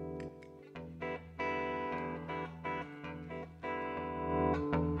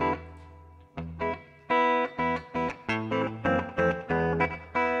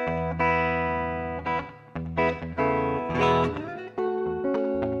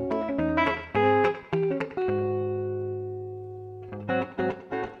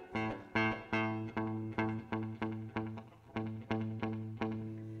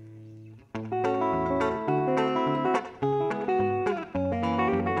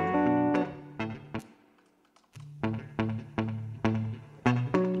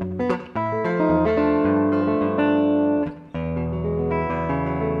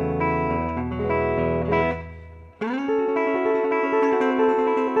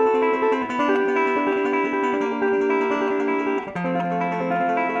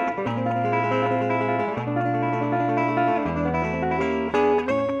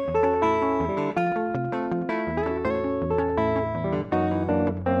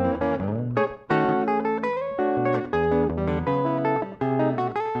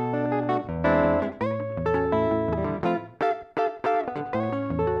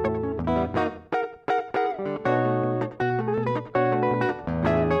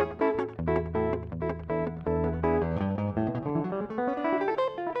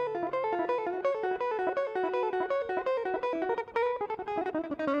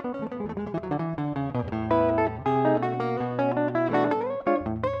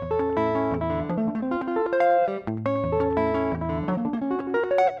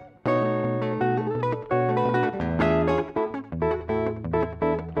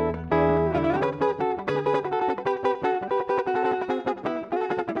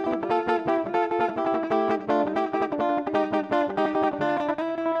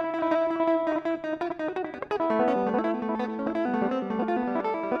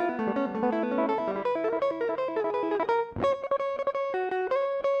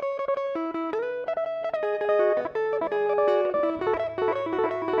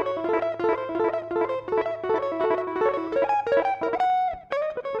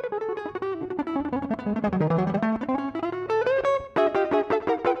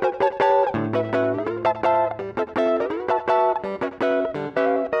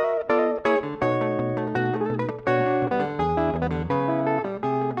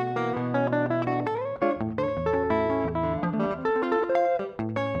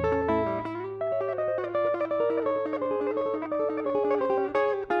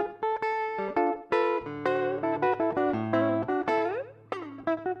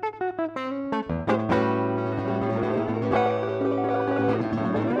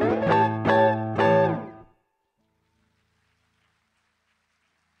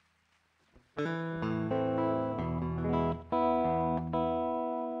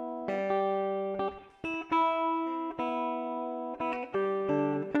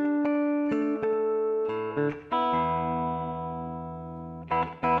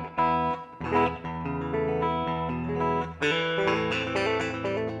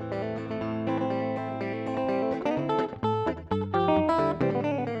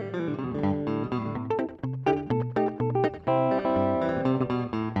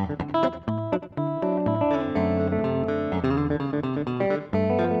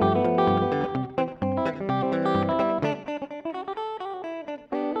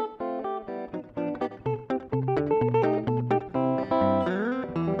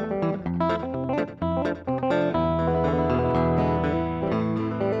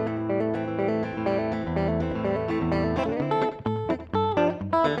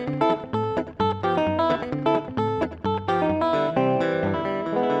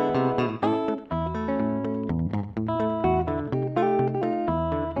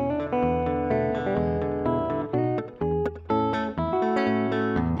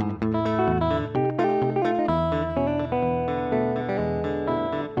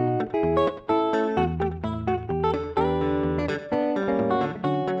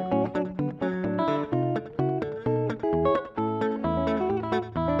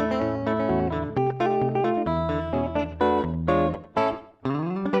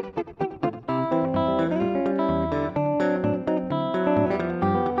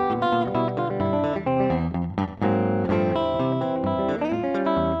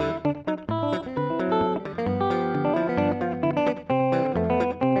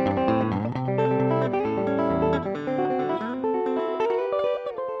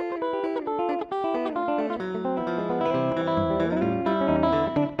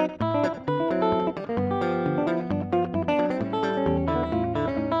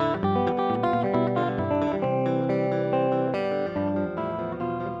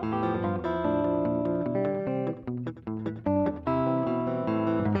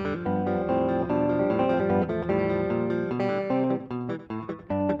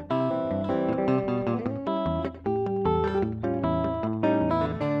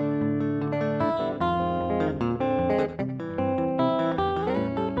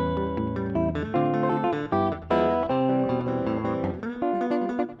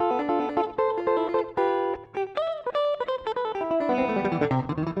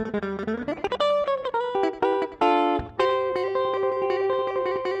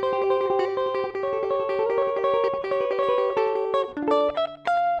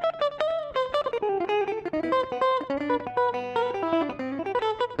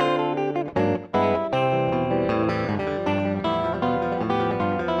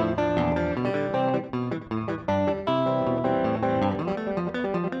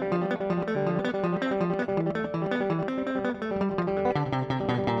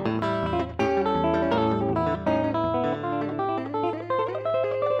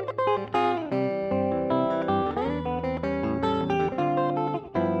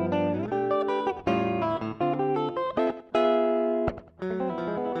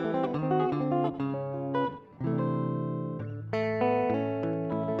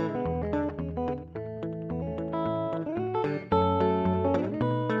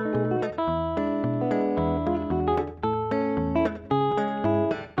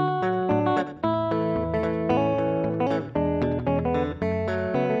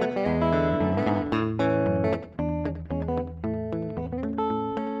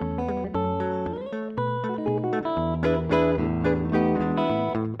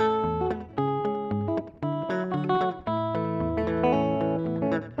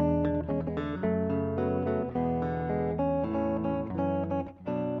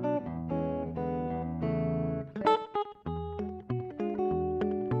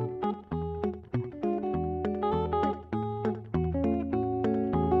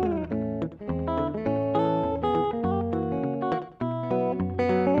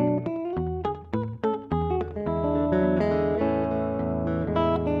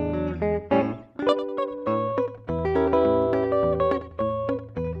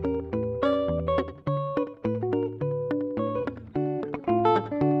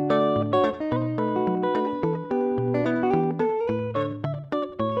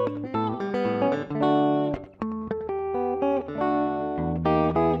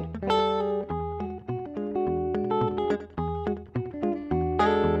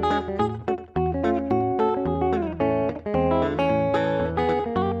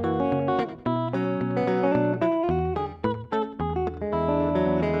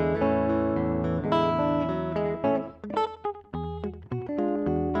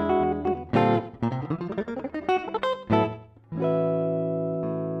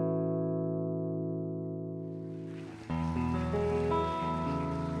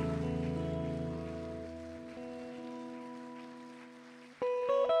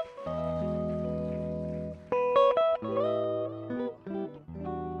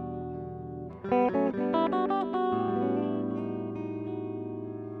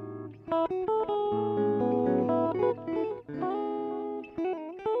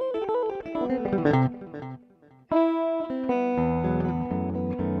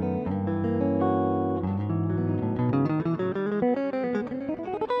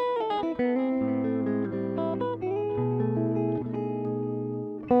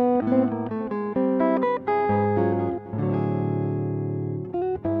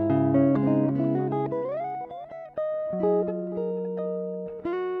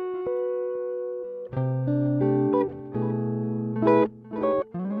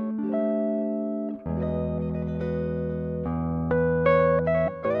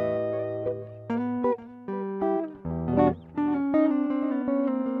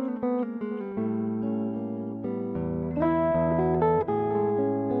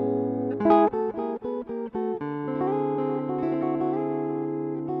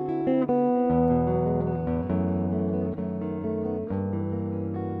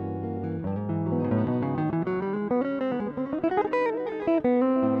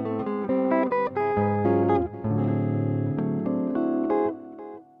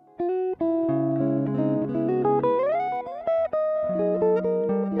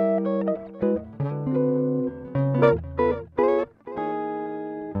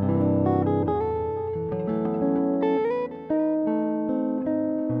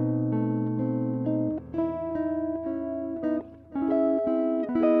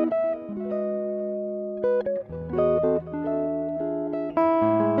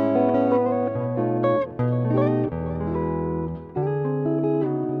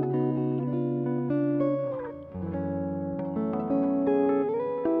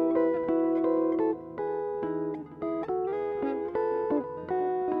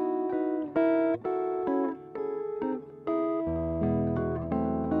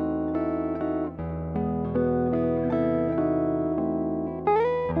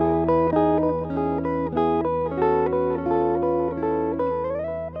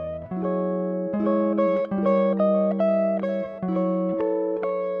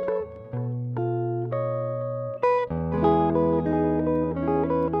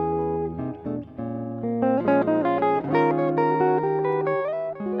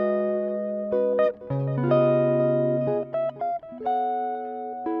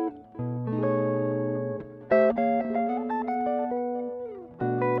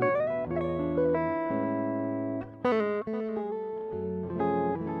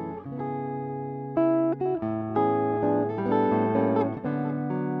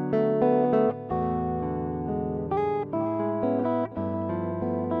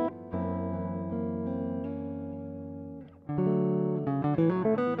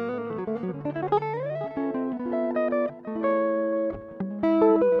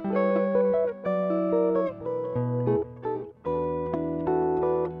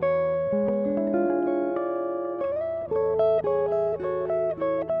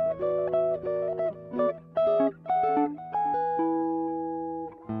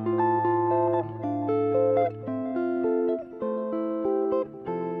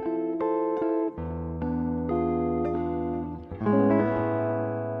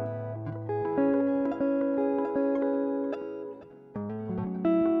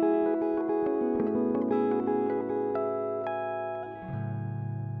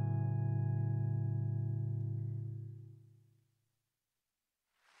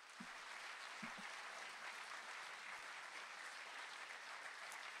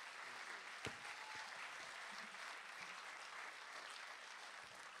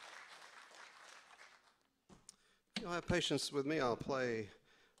 If you'll have patience with me, I'll play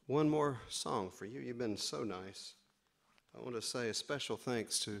one more song for you. You've been so nice. I want to say a special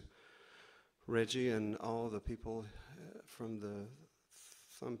thanks to Reggie and all the people from the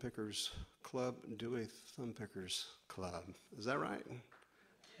Thumb Pickers Club, Douai Thumb Pickers Club. Is that right?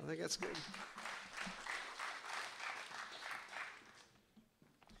 I think that's good.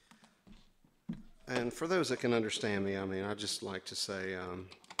 And for those that can understand me, I mean, I just like to say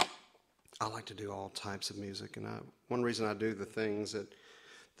I like to do all types of music, and one reason I do the things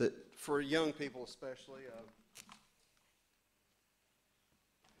that for young people especially,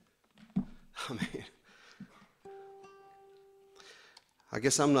 I mean, I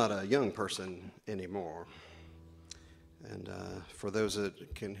guess I'm not a young person anymore. And for those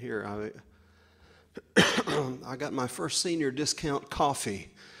that can hear, I got my first senior discount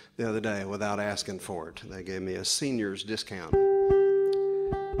coffee the other day without asking for it. They gave me a senior's discount.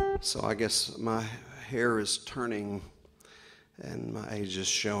 So I guess my hair is turning and my age is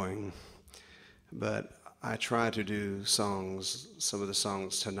showing. But I tried to do songs, some of the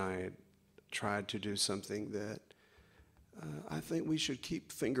songs tonight, tried to do something that I think we should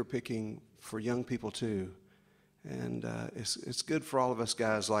keep finger picking for young people too. And it's good for all of us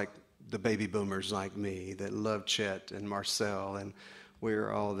guys like the baby boomers like me that love Chet and Marcel, and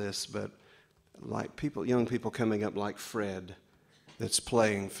we're all this, but like people, young people coming up like Fred, that's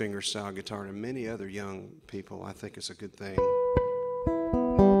playing fingerstyle guitar, and many other young people, I think it's a good thing.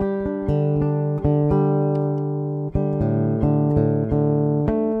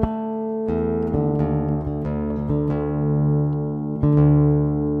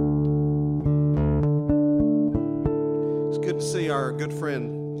 It's good to see our good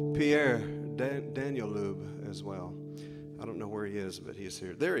friend Pierre Daniel Lube as well. I don't know where he is, but he's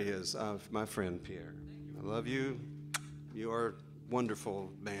here. There he is, my friend Pierre. I love you. You are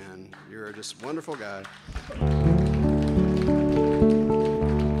wonderful, man. You're just a wonderful guy.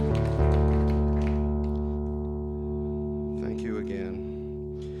 Thank you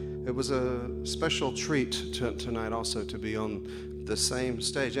again. It was a special treat tonight also to be on the same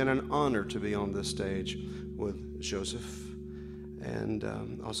stage, and an honor to be on this stage with Joseph and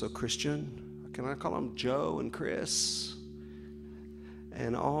also Christian. Can I call him Joe and Chris?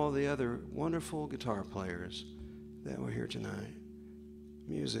 And all the other wonderful guitar players that were here tonight.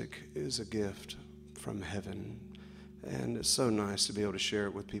 Music is a gift from heaven, and it's so nice to be able to share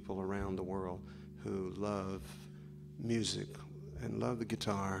it with people around the world who love music and love the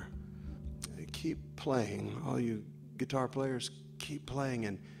guitar. Keep playing. All you guitar players, keep playing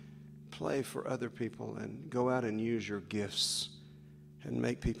and play for other people, and go out and use your gifts and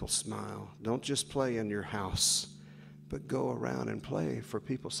make people smile. Don't just play in your house, but go around and play for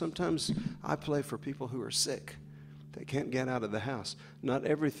people. Sometimes I play for people who are sick. They can't get out of the house. Not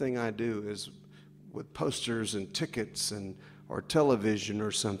everything I do is with posters and tickets or television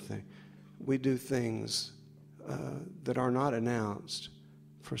or something. We do things that are not announced,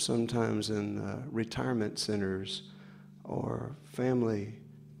 for sometimes in retirement centers or family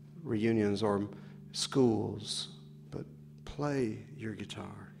reunions or schools. But play your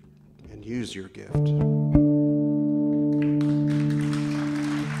guitar and use your gift.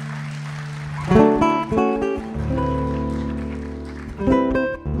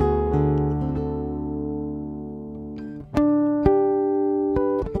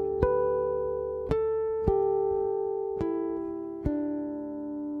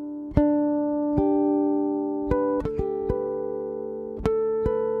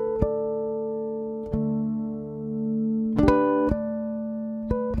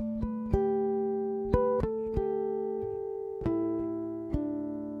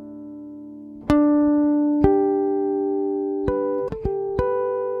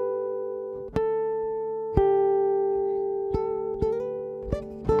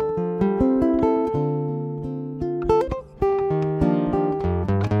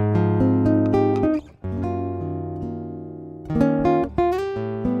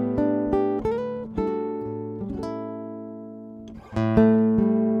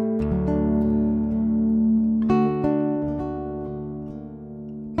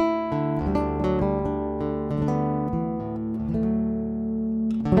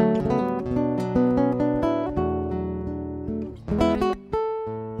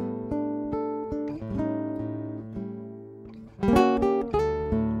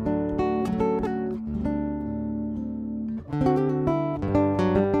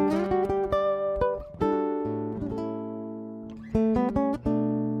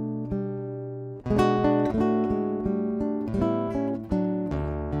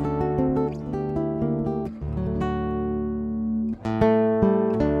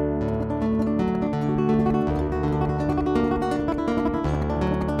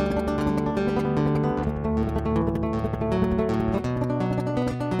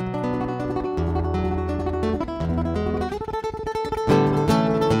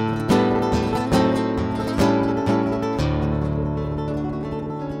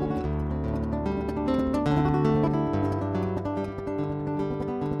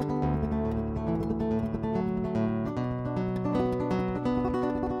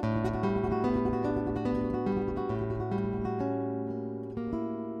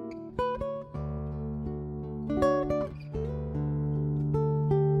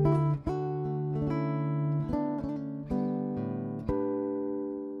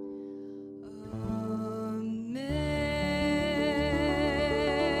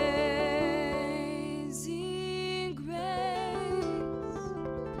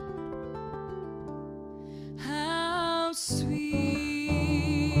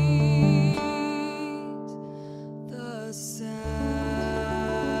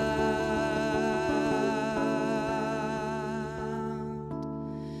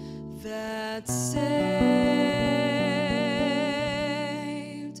 saved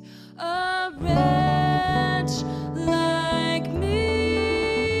a wretch like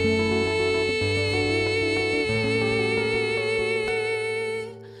me.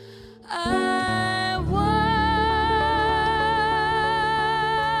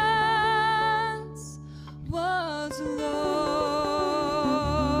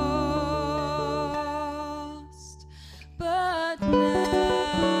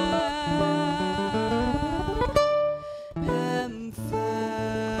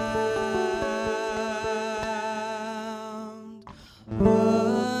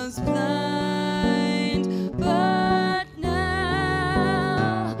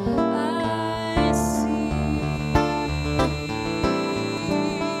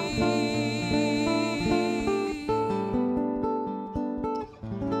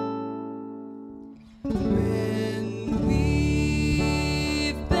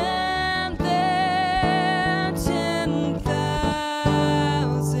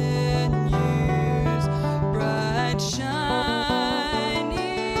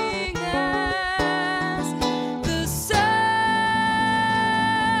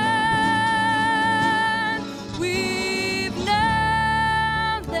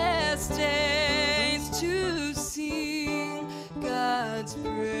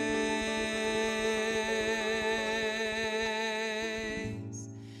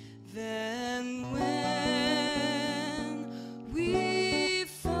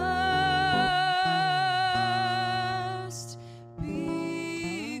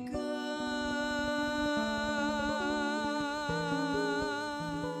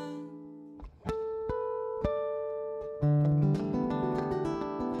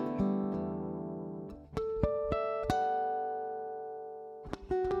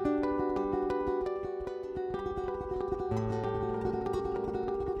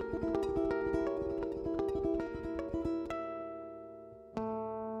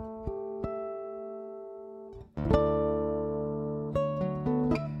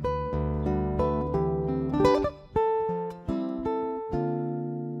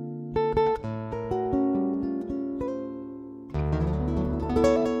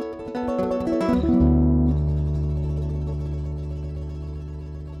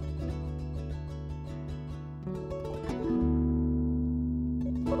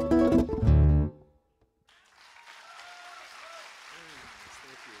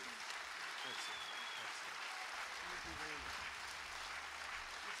 you. Excellent. Excellent. Thank you very much.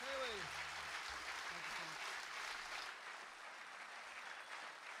 Miss Haley. Thank you so much.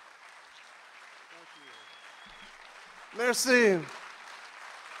 Thank you. Merci.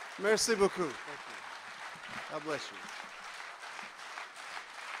 Merci beaucoup. Thank you. God bless you.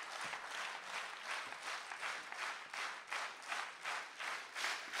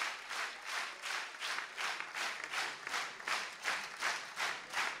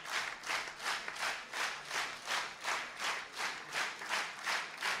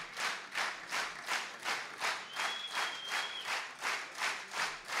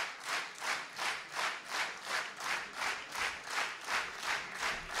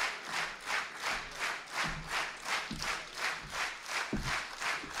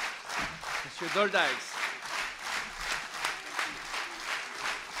 Monsieur Dykes.